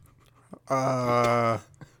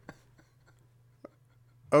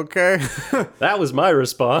 Okay. That was my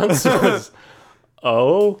response. Was,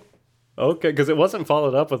 oh, okay, because it wasn't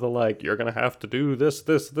followed up with a like, you're gonna have to do this,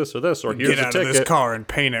 or this, or here's Get a out ticket. of this car and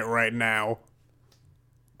paint it right now.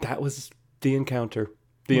 That was the encounter.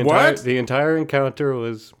 What? The entire encounter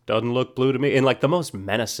was doesn't look blue to me in like the most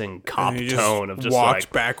menacing cop And he tone of just walked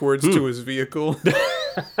like backwards to his vehicle.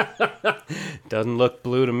 doesn't look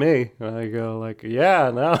blue to me. And I go like, yeah,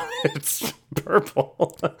 no, it's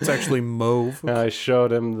purple. It's actually mauve. And I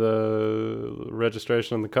showed him the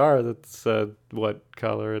registration in the car that said what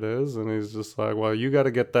color it is, and he's just like, well, you got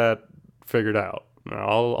to get that figured out.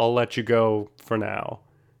 I'll let you go for now.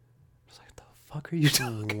 I was like, what the fuck are you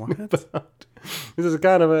talking about? This is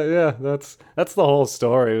kind of that's the whole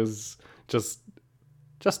story. It was just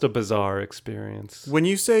a bizarre experience. When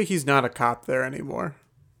you say he's not a cop there anymore,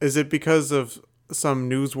 is it because of some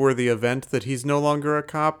newsworthy event that he's no longer a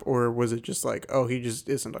cop, or was it just like, oh, he just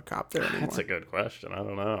isn't a cop there anymore? That's a good question. I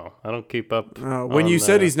don't know. I don't keep up. When you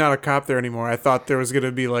said he's not a cop there anymore, I thought there was going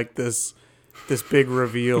to be like this big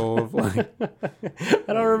reveal of like...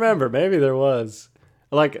 I don't remember. Maybe there was.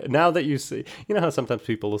 Like, now that you see... You know how sometimes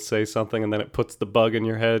people will say something and then it puts the bug in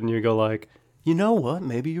your head and you go like, you know what?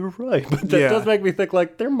 Maybe you're right. But that does make me think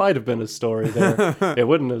like there might have been a story there. It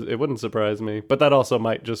wouldn't surprise me. But that also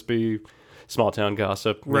might just be small town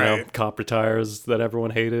gossip. You know, cop retires that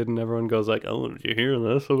everyone hated and everyone goes like, oh, did you hear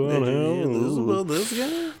this about him? This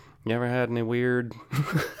guy? You ever had any weird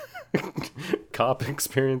cop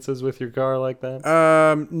experiences with your car like that?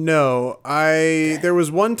 No. There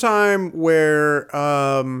was one time where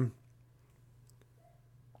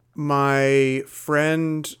my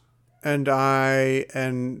friend and I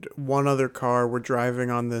and one other car were driving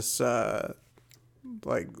on this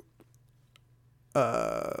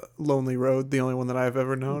lonely road, the only one that I've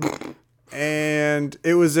ever known. And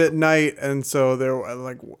it was at night, and so there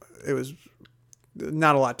were it was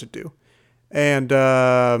not a lot to do. And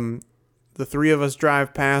the three of us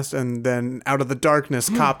drive past, and then out of the darkness,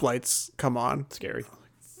 cop lights come on. Scary.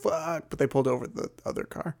 Fuck! But they pulled over the other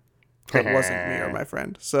car. It wasn't me or my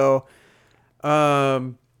friend. So,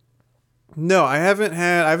 no, I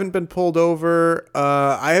haven't been pulled over.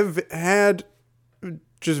 I have had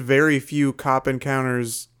just very few cop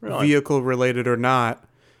encounters, really? Vehicle related or not.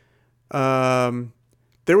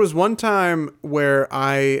 There was one time where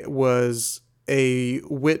I was a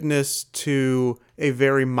witness to a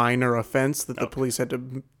very minor offense that the police had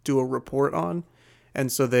to do a report on.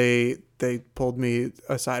 And so they pulled me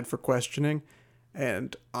aside for questioning,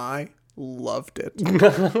 and I loved it.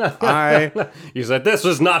 You said this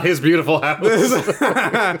was not his beautiful house.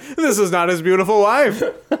 This is not his beautiful wife.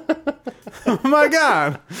 Oh my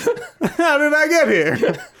God. How did I get here?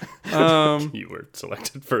 You were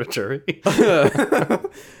selected for a jury.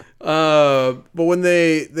 But when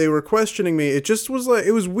they were questioning me, it just was like,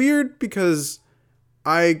 it was weird because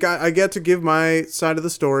I get to give my side of the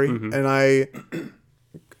story, and I,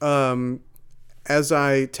 as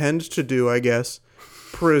I tend to do, I guess,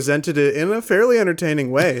 presented it in a fairly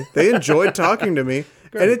entertaining way. They enjoyed talking to me,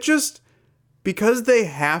 and it just, because they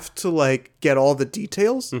have to like get all the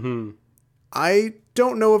details, I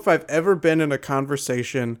don't know if I've ever been in a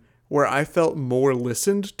conversation where I felt more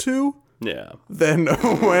listened to than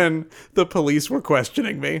when the police were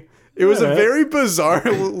questioning me. It was a very bizarre,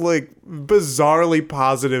 bizarrely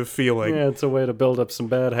positive feeling. Yeah, it's a way to build up some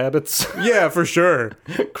bad habits. Yeah, for sure.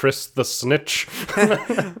 Chris the snitch.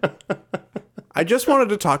 I just wanted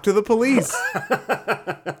to talk to the police.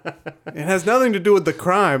 It has nothing to do with the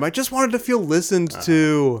crime. I just wanted to feel listened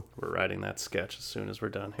to. We're writing that sketch as soon as we're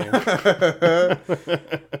done here.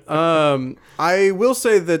 I will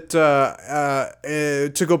say that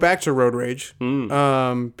to go back to Road Rage,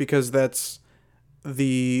 because that's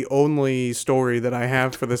the only story that I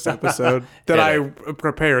have for this episode that I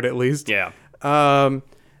prepared, at least. Yeah.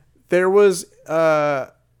 There was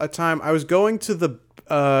a time I was going to the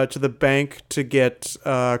bank to get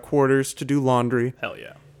quarters to do laundry. Hell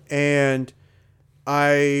yeah. And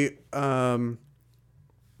I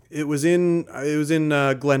It was in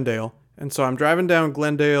Glendale, and so I'm driving down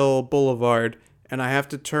Glendale Boulevard, and I have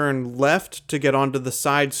to turn left to get onto the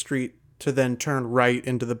side street to then turn right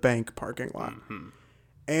into the bank parking lot.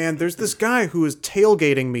 And there's this guy who is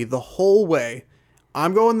tailgating me the whole way.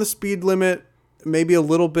 I'm going the speed limit, maybe a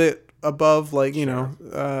little bit above, like, you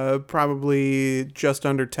know, probably just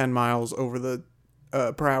under 10 miles over the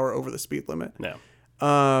per hour over the speed limit. No.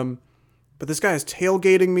 But this guy is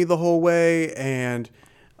tailgating me the whole way, and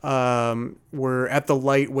we're at the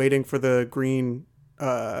light waiting for the green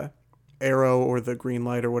arrow or the green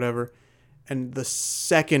light or whatever. And the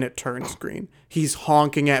second it turns green, he's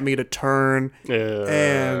honking at me to turn.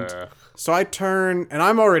 And so I turn, and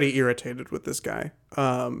I'm already irritated with this guy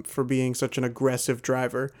for being such an aggressive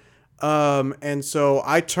driver. And so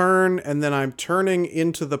I turn, and then I'm turning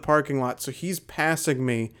into the parking lot. So he's passing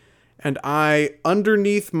me, and I,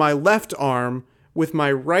 underneath my left arm, with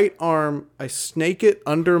my right arm, I snake it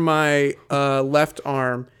under my left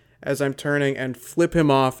arm as I'm turning and flip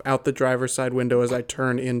him off out the driver's side window as I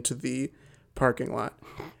turn into the parking lot.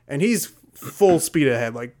 And he's full speed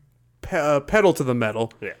ahead, like pedal to the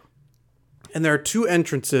metal. Yeah. And there are two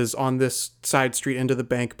entrances on this side street into the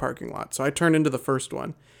bank parking lot. So I turn into the first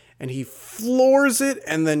one, and he floors it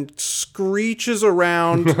and then screeches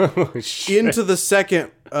around into the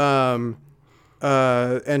second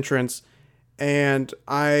entrance. And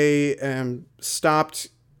I am stopped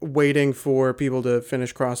waiting for people to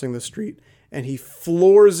finish crossing the street. And he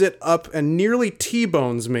floors it up and nearly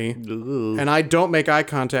T-bones me. Ooh. And I don't make eye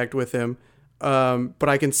contact with him. But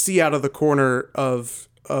I can see out of the corner of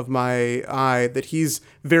my eye that he's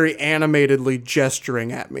very animatedly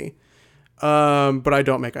gesturing at me. But I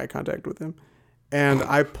don't make eye contact with him. And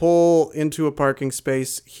I pull into a parking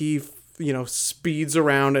space. He, speeds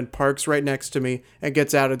around and parks right next to me and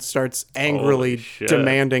gets out and starts angrily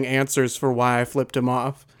demanding answers for why I flipped him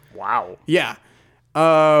off. Wow. Yeah.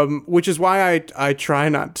 Which is why I try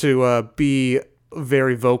not to be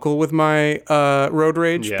very vocal with my road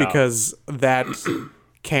rage, because that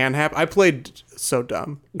can happen. I played so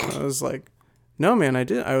dumb. I was like, no, man, I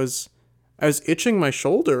did. I was itching my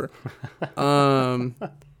shoulder.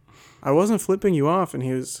 I wasn't flipping you off, and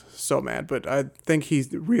he was so mad. But I think he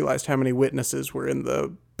realized how many witnesses were in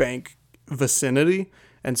the bank vicinity,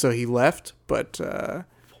 and so he left. But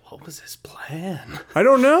what was his plan? I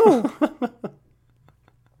don't know.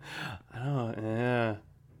 Oh, yeah.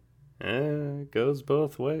 It goes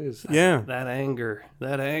both ways. Yeah. That anger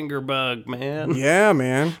bug, man. Yeah,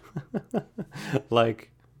 man. Like,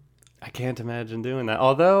 I can't imagine doing that.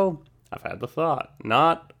 Although, I've had the thought,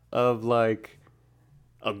 not of, like,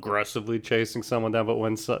 aggressively chasing someone down, but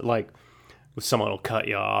when, someone will cut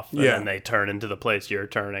you off, and then they turn into the place you're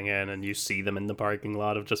turning in, and you see them in the parking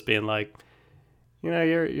lot, of just being like,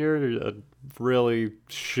 you're a really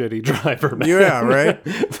shitty driver, man. Yeah, right?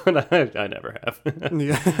 But I never have.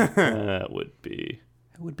 Yeah. That would be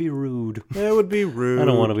rude. That would be rude. I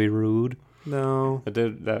don't want to be rude. No.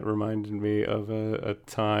 That reminded me of a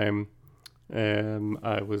time, and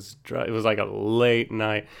it was like a late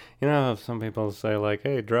night. Some people say, like,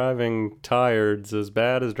 hey, driving tired's as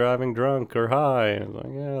bad as driving drunk or high. And I was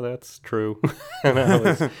like, yeah, that's true. And I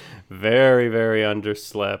was very, very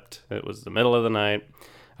underslept. It was the middle of the night.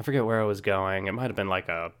 I forget where I was going. It might have been like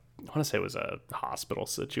I want to say it was a hospital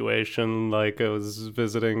situation. Like, I was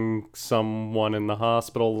visiting someone in the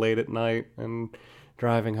hospital late at night and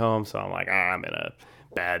driving home. So I'm like, I'm in a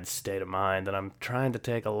bad state of mind, and I'm trying to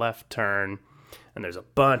take a left turn, and there's a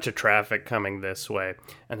bunch of traffic coming this way,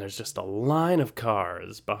 and there's just a line of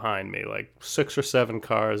cars behind me, like 6 or 7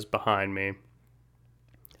 cars behind me,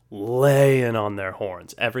 laying on their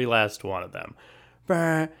horns, every last one of them.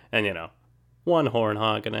 And one horn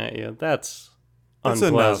honking at you, that's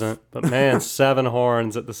unpleasant. But man, 7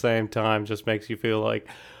 horns at the same time just makes you feel like,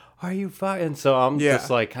 are you fucking? So I'm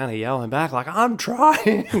just like kind of yelling back, like, I'm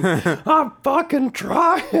trying. I'm fucking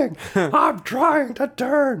trying. I'm trying to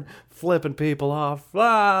turn. Flipping people off.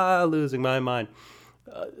 Losing my mind.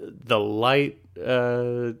 The light,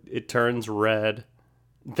 it turns red.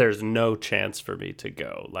 There's no chance for me to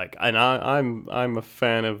go. Like, and I'm a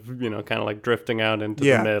fan of, kind of like drifting out into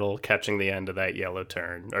the middle, catching the end of that yellow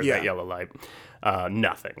turn or that yellow light.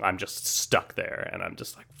 Nothing. I'm just stuck there, and I'm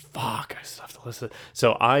just like, fuck, I still have to listen.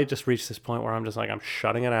 So I just reached this point where I'm just like, I'm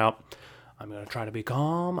shutting it out. I'm going to try to be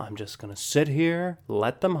calm. I'm just going to sit here,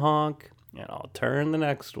 let them honk, and I'll turn the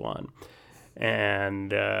next one.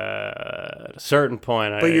 And at a certain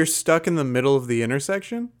point, But you're stuck in the middle of the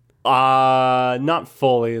intersection? Not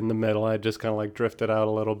fully in the middle. I just kind of like drifted out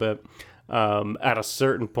a little bit. At a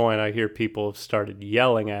certain point, I hear people have started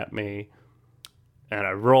yelling at me, and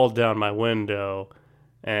I rolled down my window,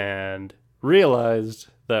 and realized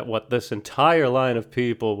that what this entire line of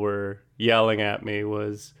people were yelling at me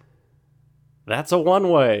was, "That's a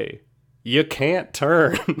one-way. You can't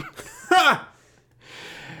turn."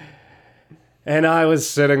 And I was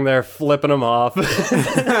sitting there flipping them off,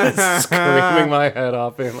 screaming my head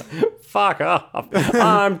off, being like, "Fuck off.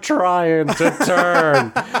 I'm trying to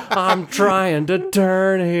turn. I'm trying to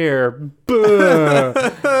turn here."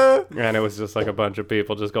 And it was just like a bunch of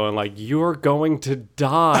people just going like, "You're going to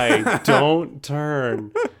die. Don't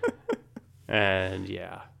turn." And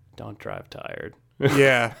yeah, don't drive tired.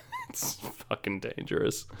 Yeah. It's fucking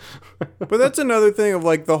dangerous. But that's another thing of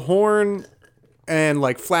like the horn and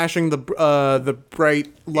like flashing the bright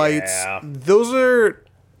lights. Yeah. Those are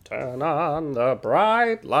Turn on the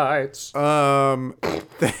bright lights. they're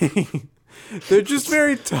just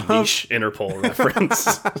very tough. Niche Interpol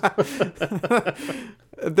reference.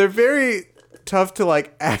 They're very tough to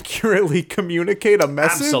like accurately communicate a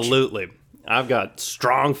message. Absolutely. I've got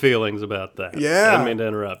strong feelings about that. Yeah. Didn't mean to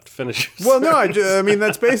interrupt. Finish. Well, no, I mean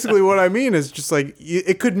that's basically what I mean. Is just like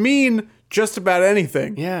it could mean just about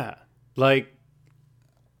anything. Yeah. Like,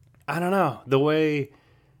 I don't know. The way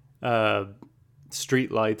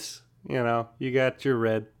street lights, you got your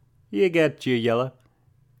red, you got your yellow,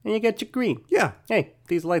 and you got your green. Yeah. Hey,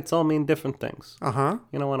 these lights all mean different things. Uh-huh.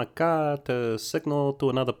 On a car to signal to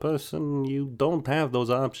another person, you don't have those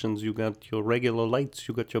options. You got your regular lights,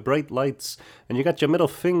 you got your bright lights, and you got your middle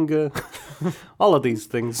finger. All of these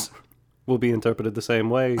things will be interpreted the same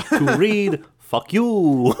way. To read, fuck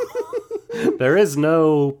you. There is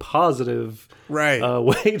no positive Right.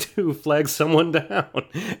 way to flag someone down.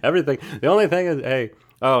 Everything. The only thing is, hey,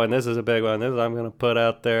 and this is a big one. This I'm going to put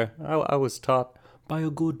out there. I was taught by a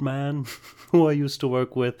good man who I used to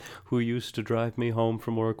work with, who used to drive me home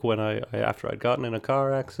from work when after I'd gotten in a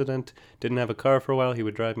car accident, didn't have a car for a while, he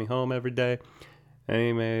would drive me home every day. And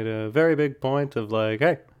he made a very big point of like,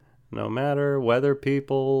 hey, no matter whether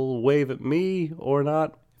people wave at me or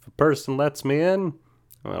not, if a person lets me in,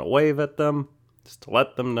 I'm going to wave at them just to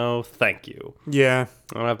let them know thank you. Yeah.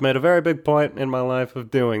 And I've made a very big point in my life of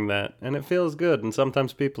doing that, and it feels good. And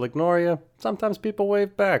sometimes people ignore you, sometimes people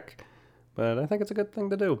wave back. But I think it's a good thing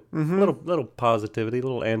to do. Mm-hmm. Little positivity,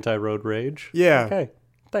 little anti-road rage. Yeah. Okay,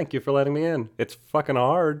 thank you for letting me in. It's fucking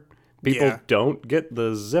hard. People don't get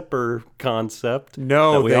the zipper concept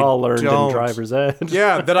that we all learned in driver's ed.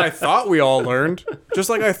 Yeah, that I thought we all learned. Just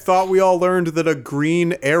like I thought we all learned that a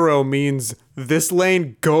green arrow means this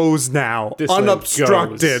lane goes now, This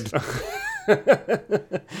unobstructed.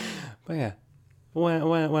 But yeah, went a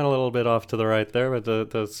little bit off to the right there, but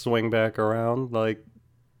to swing back around, like,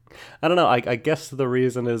 I don't know. I guess the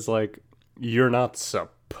reason is like you're not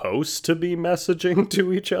supposed to be messaging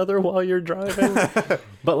to each other while you're driving,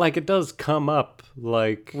 but like it does come up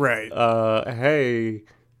like, Right. Hey,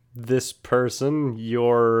 this person,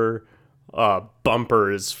 your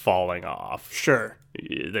bumper is falling off. Sure.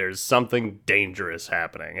 There's something dangerous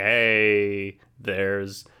happening. Hey,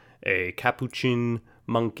 there's a capuchin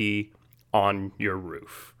monkey on your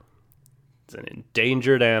roof. It's an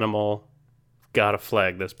endangered animal. Gotta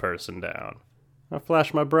flag this person down. I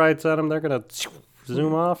flash my brights at them. They're gonna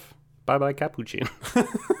zoom off. Bye-bye, capuchin.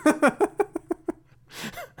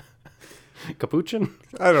 Capuchin?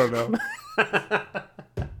 I don't know.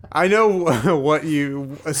 I know what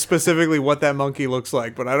that monkey looks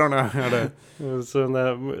like, but I don't know how to. It's in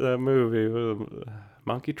that movie.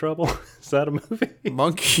 Monkey Trouble? Is that a movie?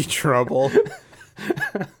 Monkey Trouble.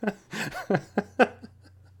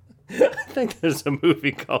 I think there's a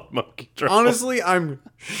movie called Monkey Trouble. Honestly, I'm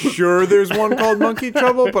sure there's one called Monkey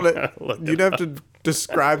Trouble, but you'd have to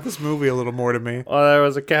describe this movie a little more to me. Oh, there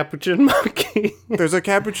was a capuchin monkey. There's a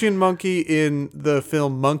capuchin monkey in the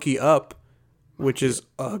film Monkey Up, which is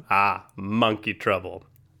Monkey Trouble,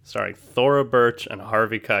 starring Thora Birch and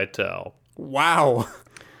Harvey Keitel. Wow.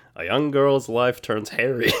 A young girl's life turns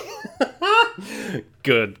hairy.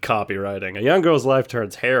 Good copywriting. A young girl's life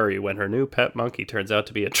turns hairy when her new pet monkey turns out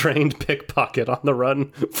to be a trained pickpocket on the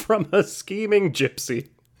run from a scheming gypsy.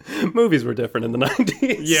 Movies were different in the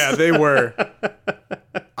 90s. Yeah, they were.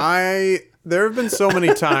 There have been so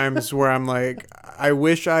many times where I'm like, I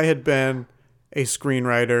wish I had been a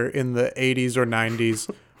screenwriter in the 80s or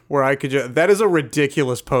 90s where I could that is a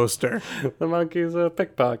ridiculous poster. The monkey's a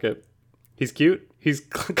pickpocket. He's cute. He's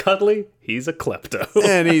cuddly. He's a klepto.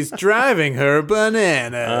 And he's driving her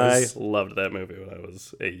bananas. I loved that movie when I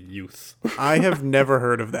was a youth. I have never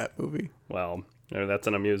heard of that movie. Well, that's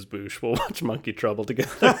an amuse-bouche. We'll watch Monkey Trouble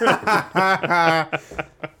together.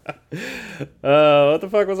 What the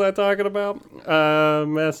fuck was I talking about?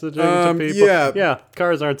 Messaging to people. Yeah.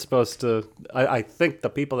 Cars aren't supposed to. I think the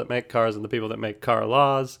people that make cars and the people that make car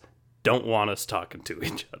laws don't want us talking to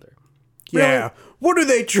each other. Yeah. What are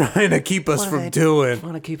they trying to keep us from doing?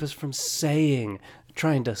 Want to keep us from saying,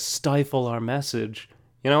 trying to stifle our message.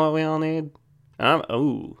 You know what we all need?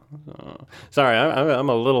 Sorry, I'm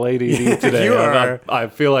a little ADD today. You are. I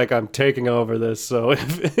feel like I'm taking over this. So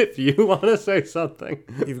if you want to say something,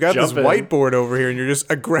 You've got this jump in. whiteboard over here, and you're just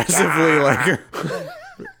aggressively like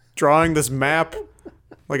drawing this map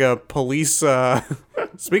like a police.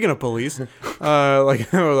 Speaking of police,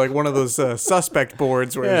 like one of those suspect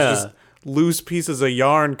boards where it's just loose pieces of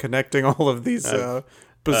yarn connecting all of these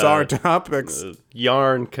bizarre topics.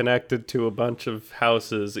 Yarn connected to a bunch of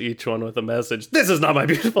houses, each one with a message. This is not my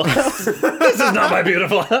beautiful house. This is not my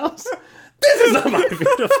beautiful house. This is not my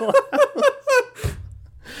beautiful house.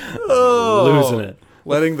 Losing it.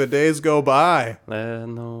 Letting the days go by.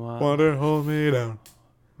 Water hold me down.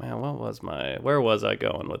 Man, where was I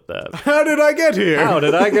going with that? How did I get here? How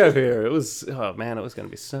did I get here? It was going to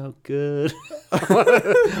be so good.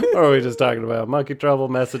 Or are we just talking about monkey trouble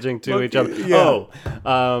messaging to each other? Yeah.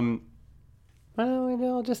 Well, we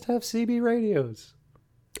all just have CB radios.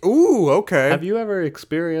 Ooh, okay. Have you ever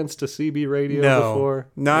experienced a CB radio No, before?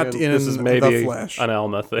 not in this is maybe the flesh. An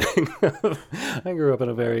Alma thing. I grew up in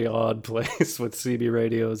a very odd place with CB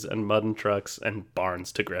radios and mud trucks and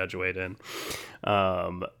barns to graduate in.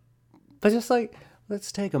 But just like,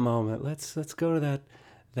 let's take a moment. Let's go to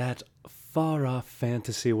that far off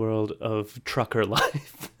fantasy world of trucker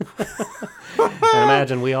life. And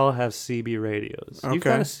imagine we all have CB radios. Okay. You've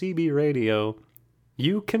got a CB radio.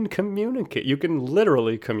 You can communicate. You can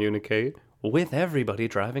literally communicate with everybody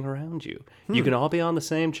driving around you. You can all be on the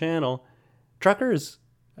same channel. Truckers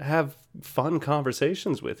have fun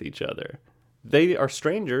conversations with each other. They are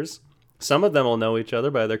strangers. Some of them will know each other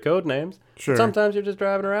by their code names. Sure. Sometimes you're just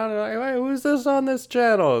driving around and you're like, hey, who's this on this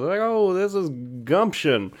channel? They're like, oh, this is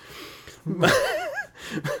Gumption.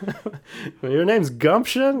 Your name's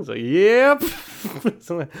Gumption? It's like, yep.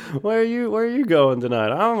 So, where are you going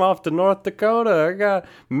tonight? I'm off to North Dakota. I got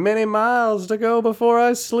many miles to go before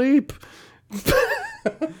I sleep.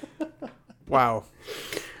 Wow.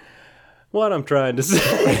 What I'm trying to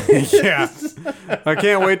say. Yeah. I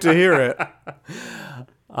can't wait to hear it.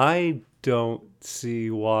 I don't see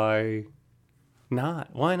why not.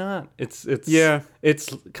 Why not? It's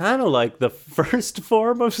kind of like the first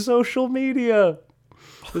form of social media.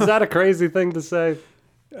 Is that a crazy thing to say?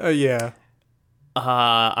 Yeah.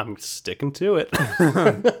 I'm sticking to it.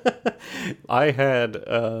 I had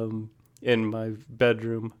in my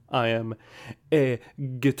bedroom, I am a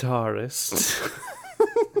guitarist.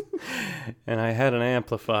 And I had an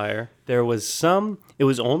amplifier. It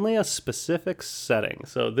was only a specific setting.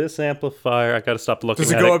 So this amplifier, I got to stop looking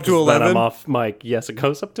at it. Does it go up to 11? I'm off mic. Yes, it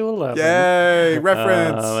goes up to 11. Yay,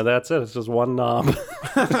 reference. That's it. It's just one knob.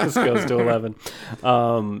 It just goes to 11.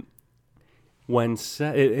 When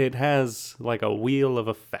it has like a wheel of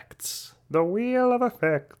effects. The wheel of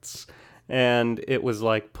effects. And it was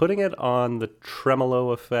like putting it on the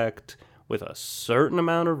tremolo effect with a certain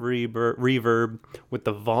amount of reverb, with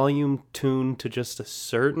the volume tuned to just a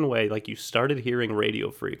certain way, like you started hearing radio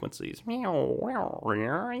frequencies. And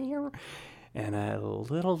a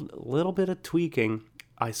little bit of tweaking,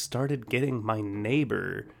 I started getting my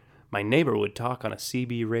neighbor would talk on a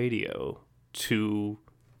CB radio to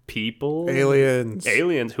people.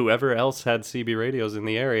 Aliens, whoever else had CB radios in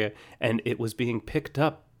the area, and it was being picked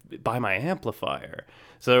up by my amplifier.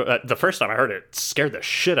 So the first time I heard it, scared the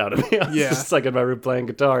shit out of me. I was just like in my room playing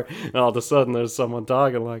guitar, and all of a sudden there's someone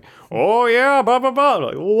talking like, "Oh yeah, blah blah blah." I'm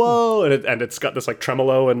like, whoa, and it's got this like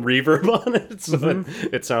tremolo and reverb on it, so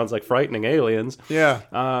it sounds like frightening aliens. Yeah.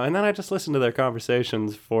 And then I just listened to their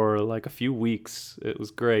conversations for like a few weeks. It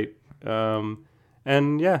was great.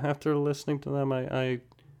 And yeah, after listening to them, I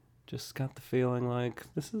just got the feeling like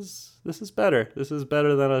this is better. This is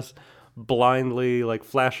better than us blindly like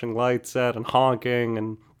flashing lights at and honking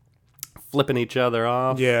and flipping each other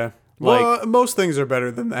off. Yeah. Like, well, most things are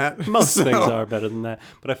better than that. Most things are better than that.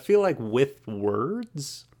 But I feel like with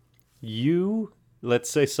words, let's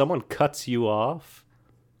say someone cuts you off,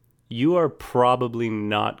 you are probably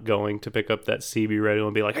not going to pick up that CB radio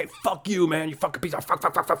and be like, "Hey, fuck you, man, you fucking piece of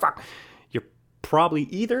fuck. You're probably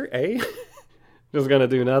either A, just gonna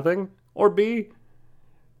do nothing, or B,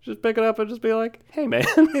 just pick it up and just be like, "Hey, man.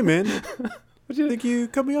 Hey, man. What do you think you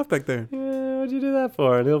cut me off back there? Yeah, what'd you do that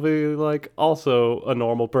for?" And he'll be like, also a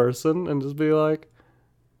normal person, and just be like,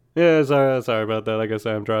 Yeah, sorry about that. I guess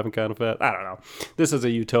I am driving kind of fast. I don't know. This is a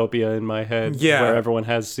utopia in my head where everyone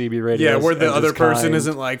has CB radios. Yeah, where the and other is person kind.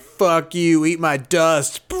 isn't like, fuck you, eat my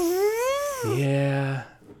dust. Yeah,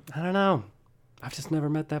 I don't know. I've just never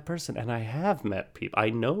met that person. And I have met people. I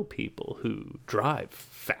know people who drive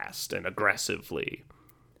fast and aggressively.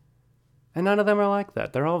 And none of them are like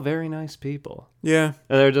that. They're all very nice people. Yeah.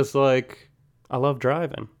 And they're just like, I love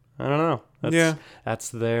driving. I don't know. That's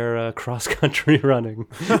their cross-country running.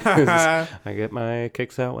 I get my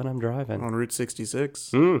kicks out when I'm driving. On Route 66.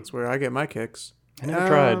 That's where I get my kicks. I never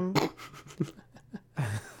tried.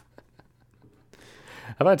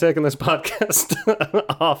 Have I taken this podcast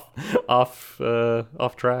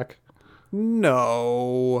off track?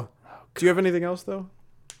 No. Do you have anything else, though?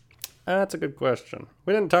 That's a good question.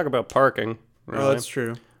 We didn't talk about parking. Really. Oh, that's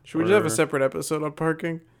true. Should we just have a separate episode on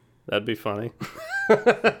parking? That'd be funny.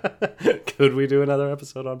 Could we do another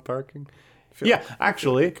episode on parking? Yeah,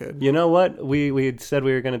 actually, you know what? We had said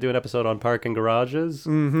we were going to do an episode on parking garages.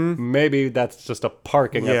 Mm-hmm. Maybe that's just a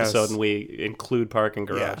parking episode, and we include parking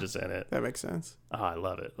garages in it. That makes sense. Oh, I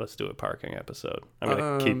love it. Let's do a parking episode. I'm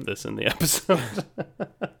going to keep this in the episode.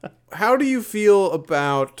 How do you feel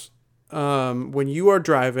about when you are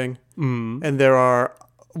driving and there are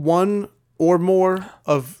one or more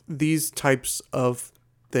of these types of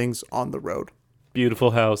things on the road?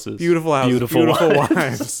 Beautiful houses. Beautiful houses. Beautiful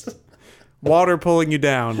wives. Water pulling you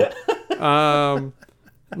down.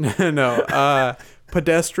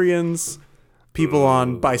 Pedestrians, people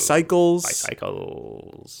on bicycles,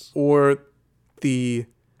 or the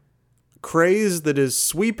craze that is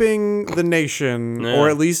sweeping the nation, or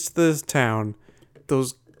at least the town.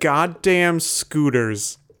 Those goddamn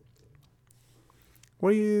scooters.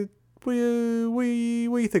 What do you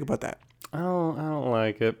think about that? I don't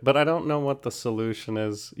like it, but I don't know what the solution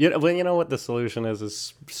is. You know what the solution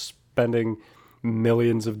is spending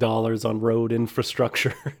millions of dollars on road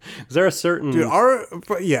infrastructure. Is there a certain... Dude, our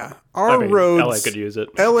roads... LA could use it.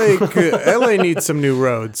 LA needs some new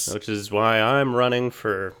roads. Which is why I'm running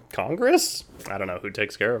for Congress? I don't know who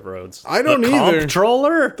takes care of roads. I don't either.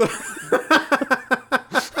 Comptroller?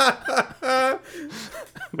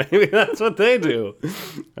 Maybe that's what they do.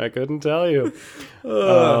 I couldn't tell you.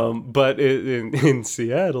 But in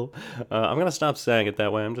Seattle, I'm going to stop saying it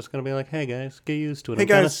that way. I'm just going to be like, hey, guys, get used to it. I'm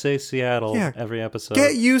going to say Seattle every episode.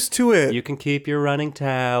 Get used to it. You can keep your running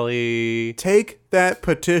tally. Take that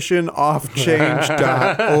petition off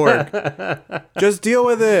change.org. Just deal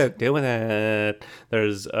with it. Deal with it.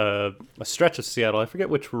 There's a stretch of Seattle. I forget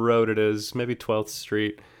which road it is. Maybe 12th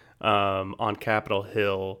Street on Capitol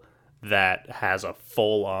Hill. That has a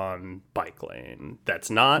full-on bike lane that's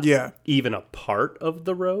not even a part of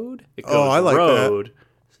the road. It goes I like road,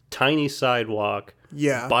 tiny sidewalk,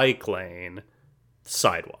 Yeah. bike lane,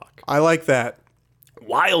 sidewalk. I like that.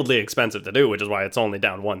 Wildly expensive to do, which is why it's only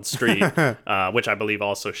down one street, which I believe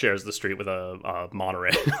also shares the street with a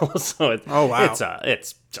monorail. So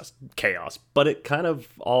it's just chaos, but it kind of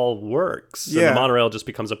all works. Yeah. And the monorail just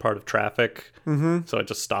becomes a part of traffic, so it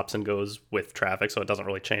just stops and goes with traffic, so it doesn't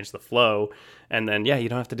really change the flow. And then you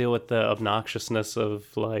don't have to deal with the obnoxiousness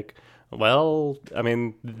of like, well, I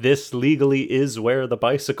mean, this legally is where the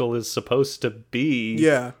bicycle is supposed to be.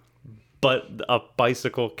 Yeah. But a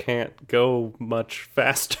bicycle can't go much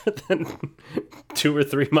faster than 2 or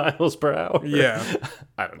 3 miles per hour. Yeah.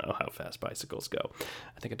 I don't know how fast bicycles go.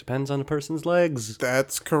 I think it depends on the person's legs.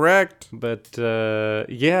 That's correct. But, I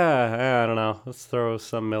don't know. Let's throw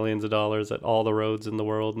some millions of dollars at all the roads in the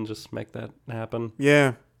world and just make that happen.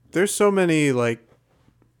 Yeah. There's so many, like,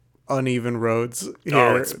 uneven roads here.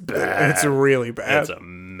 Oh, it's bad. It's really bad. It's a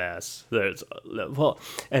mess.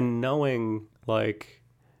 And knowing, like...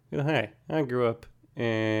 hey, I grew up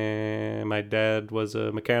and my dad was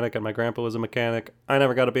a mechanic and my grandpa was a mechanic. I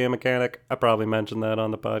never got to be a mechanic. I probably mentioned that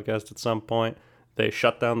on the podcast at some point. They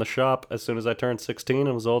shut down the shop as soon as I turned 16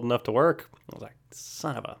 and was old enough to work. I was like,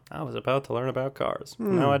 I was about to learn about cars.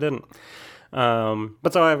 No, I didn't.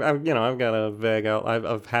 But so I've got a vague out.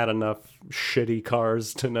 I've had enough shitty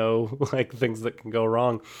cars to know like things that can go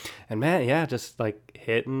wrong. And man, just like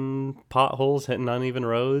hitting potholes, hitting uneven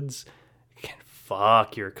roads.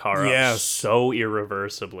 Fuck your car up so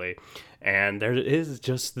irreversibly. And there is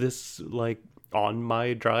just this, like, on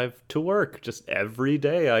my drive to work, just every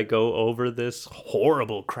day I go over this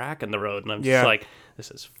horrible crack in the road. And I'm just like,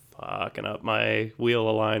 this is fucking up my wheel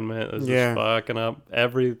alignment. This is fucking up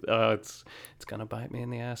it's going to bite me in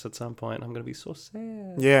the ass at some point. I'm going to be so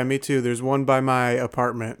sad. Yeah, me too. There's one by my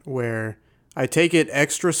apartment where I take it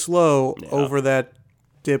extra slow over that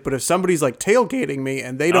dip, but if somebody's like tailgating me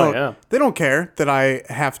and they don't care that I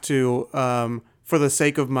have to for the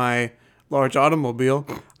sake of my large automobile,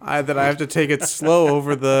 that I have to take it slow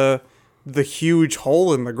over the huge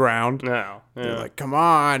hole in the ground. No. They're Yeah. like, come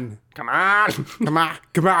on, Come on. come on,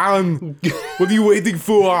 come on. What are you waiting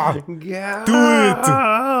for? Yeah. Do it.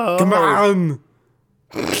 Come on.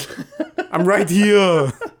 I'm right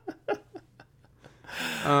here.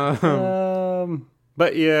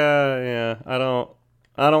 But yeah, I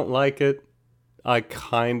don't like it. I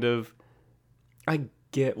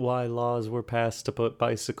get why laws were passed to put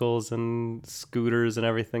bicycles and scooters and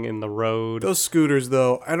everything in the road. Those scooters,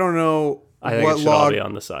 though, I don't know I think what it should law. all be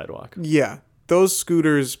on the sidewalk. Yeah, those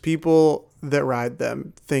scooters, people that ride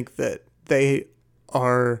them think that they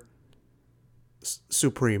are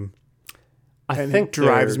supreme. I And think it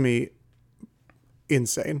drives they're- me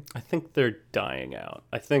insane. I think they're dying out.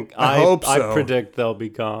 I hope so. I predict they'll be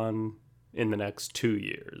gone in the next 2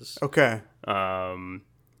 years. Okay.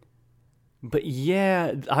 But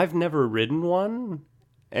yeah, I've never ridden one,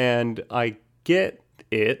 and I get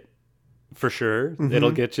it for sure. It'll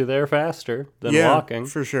get you there faster than Yeah, walking.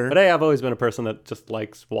 for sure. But hey, I've always been a person that just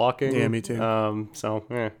likes walking. Yeah, me too. So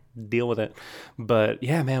deal with it. But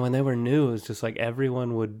yeah, man, when they were new, it was just like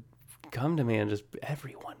everyone would come to me and just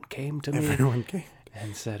everyone came to me Everyone came.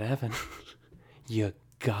 and said, Evan, you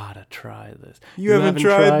gotta try this. You haven't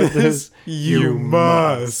tried this? You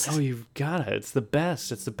must. Oh, you've gotta. It's the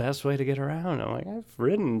best. It's the best way to get around. I'm like, I've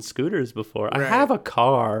ridden scooters before. I Right. have a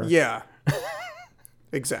car. Yeah.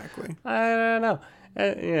 Exactly. I don't know.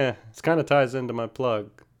 Yeah, it kind of ties into my plug.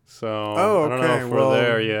 So Oh, I don't know okay. if Well, we're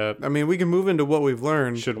there yet. I mean, we can move into what we've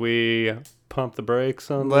learned. Should we pump the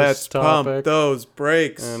brakes on Let's this topic pump those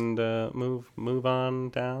brakes. and move on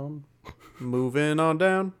down? Moving on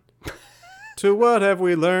down to what have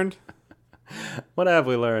we learned? What have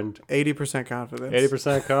we learned? 80% confidence.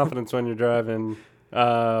 80% confidence when you're driving.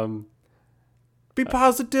 Be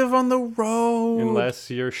positive on the road. Unless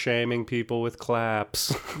you're shaming people with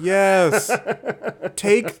claps. Yes.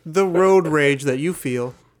 Take the road rage that you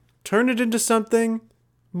feel, turn it into something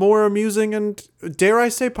more amusing and, dare I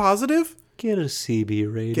say, positive? Get a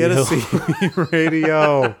CB radio. Get a CB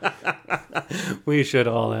radio. We should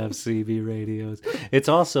all have CB radios. It's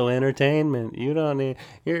also entertainment. You don't need.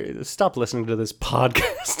 Stop listening to this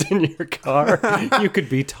podcast in your car. You could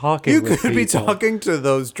be talking. You with could be people. talking to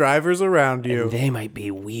those drivers around you. They might be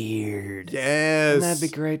weird. Yes. And that'd be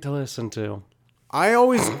great to listen to. I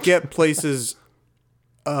always get places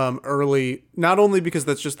early, not only because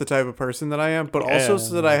that's just the type of person that I am, but also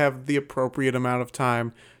so that I have the appropriate amount of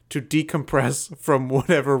time to decompress from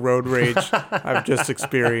whatever road rage I've just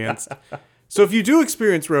experienced. So if you do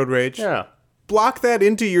experience road rage, Yeah. block that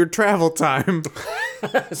into your travel time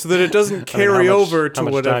so that it doesn't carry over to how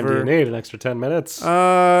much whatever. time do you need? An extra 10 minutes?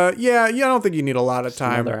 Yeah, I don't think you need a lot of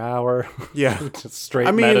time. Another hour? Yeah. Just straight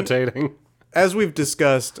I mean, meditating. As we've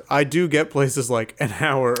discussed, I do get places like an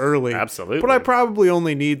hour early. Absolutely. But I probably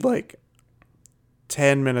only need like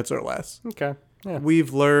 10 minutes or less. Okay. Yeah.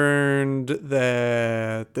 We've learned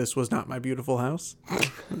that this was not my beautiful house.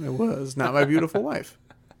 It was not my beautiful wife.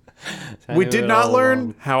 We did not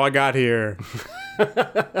learn how I got here.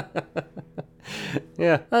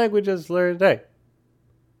 Yeah, I think we just learned. Hey,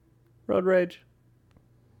 road rage.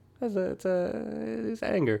 It's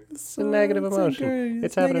anger. It's a negative it's emotion. anger, It's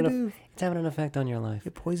it's having negative. it's having an effect on your life.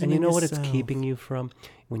 You're And poisoning you know what it's yourself. keeping you from?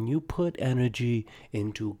 When you put energy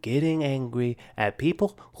into getting angry at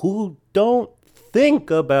people who don't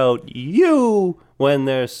think about you when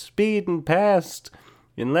they're speeding past,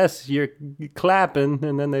 unless you're clapping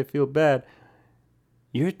and then they feel bad.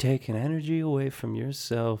 You're taking energy away from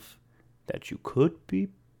yourself that you could be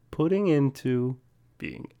putting into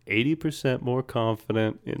being 80% more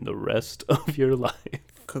confident in the rest of your life.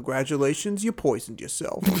 Congratulations, you poisoned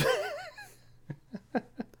yourself.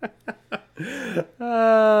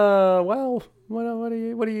 Well, what do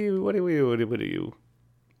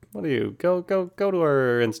you go to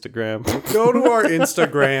our Instagram. Go to our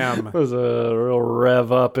Instagram. There's a real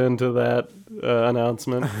rev up into that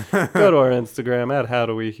announcement. Go to our Instagram at How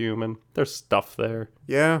Do We Human. There's stuff there.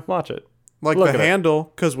 Yeah, Watch it. like Look the at it.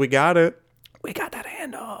 handle, because we got it. We got that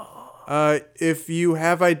handle. If you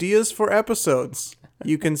have ideas for episodes,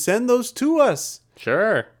 you can send those to us.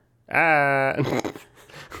 Sure. How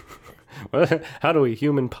do we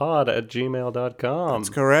humanpod@gmail.com. That's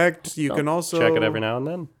correct. You can also check it every now and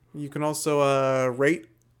then. You can also rate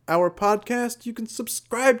our podcast. You can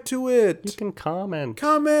subscribe to it. You can comment.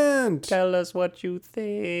 Comment. Tell us what you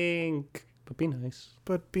think. But be nice.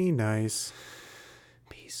 But be nice.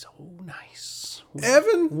 Be so nice.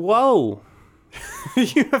 Evan, Whoa.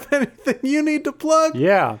 you have anything you need to plug?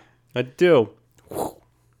 Yeah, I do. Whew.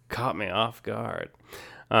 Caught me off guard.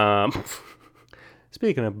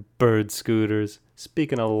 Speaking of bird scooters,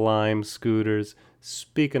 speaking of lime scooters,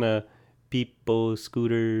 speaking of Peepo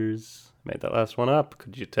scooters. Made that last one up.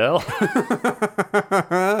 Could you tell?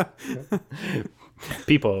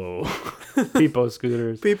 Peepo. Peepo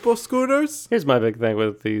scooters. People scooters? Here's my big thing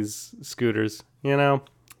with these scooters. You know,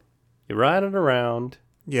 you ride it around,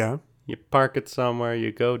 Yeah. you park it somewhere,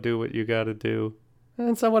 you go do what you got to do,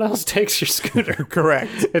 and someone else takes your scooter.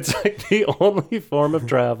 Correct. It's like the only form of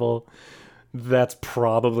travel that's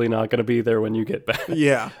probably not going to be there when you get back.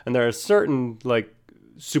 Yeah. And there are certain, like,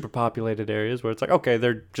 super populated areas where it's like, okay,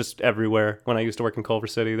 they're just everywhere. When I used to work in Culver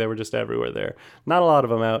City, they were just everywhere there. Not a lot of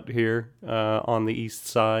them out here on the east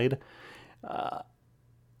side.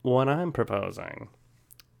 What I'm proposing,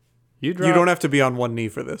 you don't have to be on one knee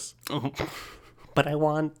for this. but I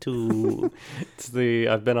want to.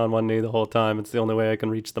 I've been on one knee the whole time. It's the only way I can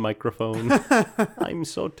reach the microphone. I'm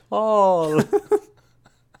so tall.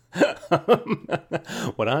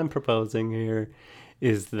 What I'm proposing here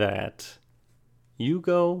is that you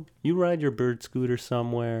ride your bird scooter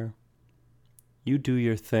somewhere, you do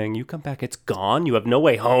your thing, you come back, it's gone, you have no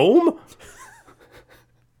way home.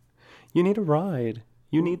 You need a ride.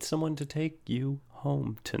 You need someone to take you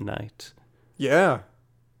home tonight. Yeah.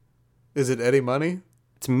 Is it Eddie Money?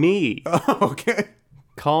 It's me. Oh, okay.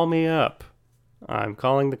 Call me up. I'm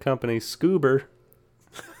calling the company Scoober,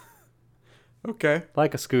 Okay.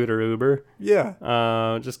 like a scooter Uber.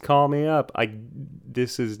 Yeah. Just call me up.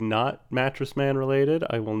 This is not Mattress Man related.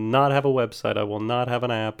 I will not have a website. I will not have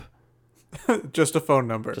an app. Just a phone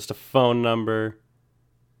number. Just a phone number.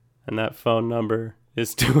 And that phone number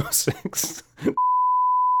is 206.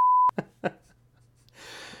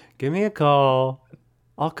 Give me a call.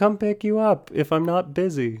 I'll come pick you up if I'm not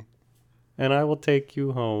busy. And I will take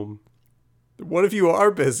you home. What if you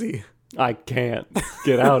are busy? I can't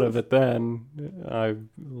get out of it then.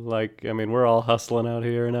 We're all hustling out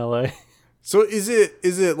here in LA. So is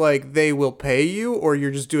it like they will pay you, or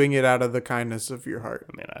you're just doing it out of the kindness of your heart?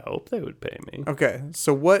 I mean, I hope they would pay me. Okay.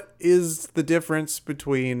 So what is the difference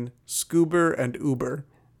between Scoober and Uber?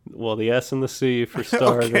 Well, the S and the C for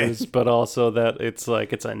starters, but also that it's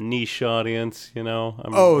a niche audience, you know?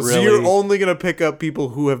 So you're only going to pick up people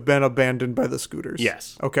who have been abandoned by the scooters?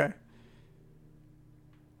 Yes. Okay.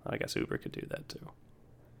 I guess Uber could do that too.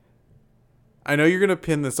 I know you're going to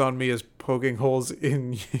pin this on me as poking holes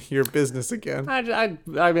in your business again. I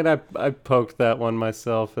poked that one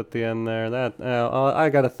myself at the end there. I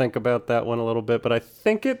got to think about that one a little bit, but I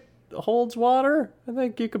think it holds water. I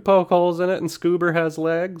think you could poke holes in it, and Scoober has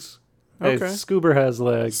legs. Okay. Hey, Scoober has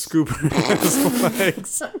legs. Scoober has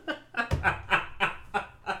legs.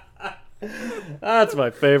 That's my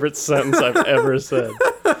favorite sentence I've ever said.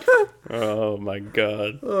 Oh my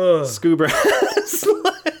god. Scoober has legs.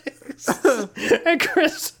 Hey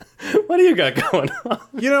Chris, what do you got going on?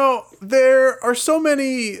 You know, there are so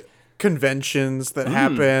many conventions that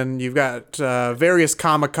happen. You've got various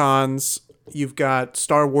Comic-Cons. You've got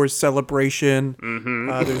Star Wars Celebration.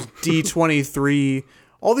 There's D23.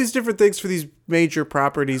 All these different things for these major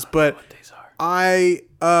properties. But What these are.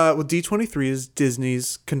 D23 is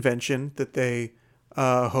Disney's convention that they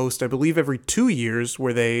host, I believe, every 2 years,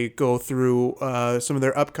 where they go through some of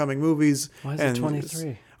their upcoming movies. Why is it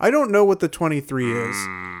 23? I don't know what the 23 is.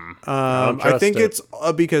 I think it's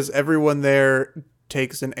because everyone there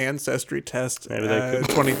takes an ancestry test. Maybe they could.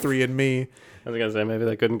 23andMe. I was gonna say maybe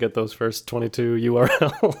they couldn't get those first 22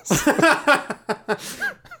 URLs.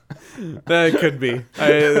 That could be.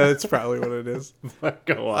 That's probably what it is.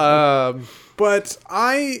 Go on. But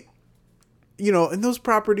in those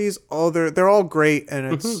properties, they're all great,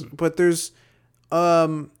 and it's but there's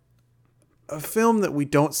a film that we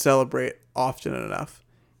don't celebrate often enough,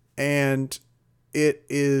 and it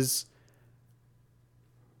is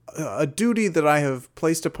a duty that I have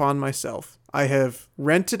placed upon myself. I have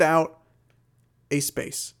rented out a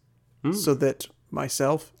space so that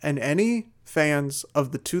myself and any fans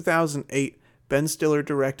of the 2008 Ben Stiller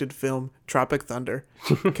directed film Tropic Thunder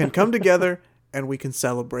can come together and we can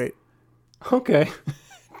celebrate. Okay.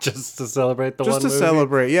 Just to celebrate the one movie? Just to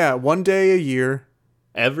celebrate, yeah. One day a year.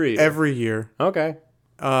 Every year. Okay.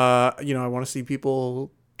 I want to see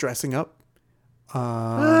people dressing up.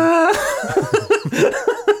 I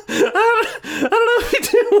don't know if you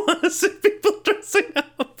do want to see people dressing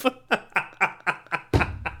up.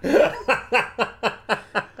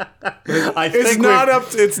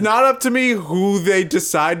 It's not up to me who they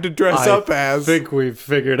decide to dress up as. I think we've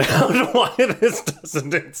figured out why this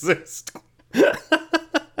doesn't exist.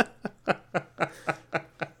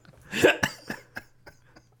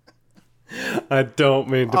 I don't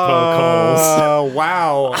mean to poke holes.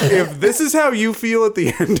 Wow. If this is how you feel at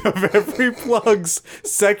the end of every plugs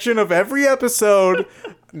section of every episode,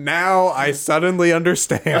 now I suddenly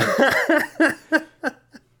understand.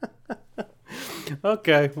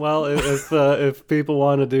 Okay, well, if people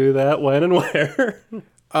want to do that, when and where?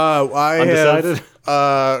 I Undecided?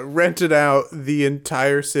 have rented out the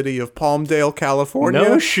entire city of Palmdale, California.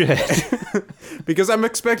 No shit. Because I'm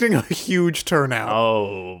expecting a huge turnout.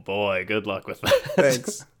 Oh boy, good luck with that.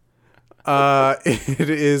 Thanks. It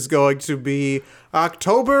is going to be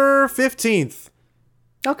October 15th.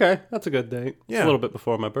 Okay, that's a good date. Yeah. It's a little bit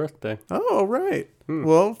before my birthday. Oh, right.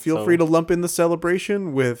 Well, feel free to lump in the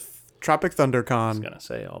celebration with Tropic ThunderCon. Gonna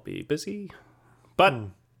say I'll be busy, but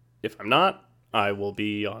if I'm not, I will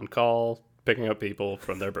be on call picking up people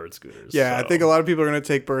from their bird scooters. Yeah, so I think a lot of people are going to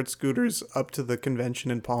take bird scooters up to the convention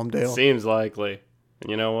in Palmdale. seems likely. And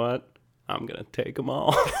you know what? I'm gonna take them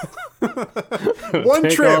all. One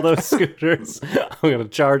take trip. all those scooters. I'm gonna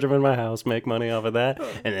charge them in my house, make money off of that,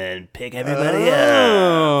 and then pick everybody up.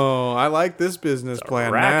 Oh, I like this business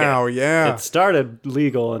plan Racket. now. Yeah. It started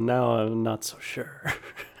legal, and now I'm not so sure.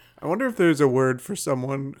 I wonder if there's a word for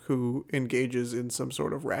someone who engages in some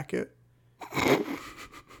sort of racket. I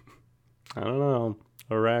don't know.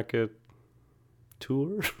 A racket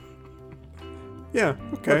tour? Yeah,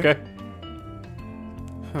 okay. Okay.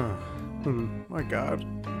 My God.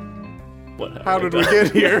 What? How did we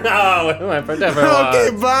get here? Oh, I never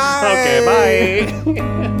Okay, was. bye.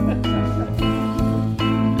 Okay, bye.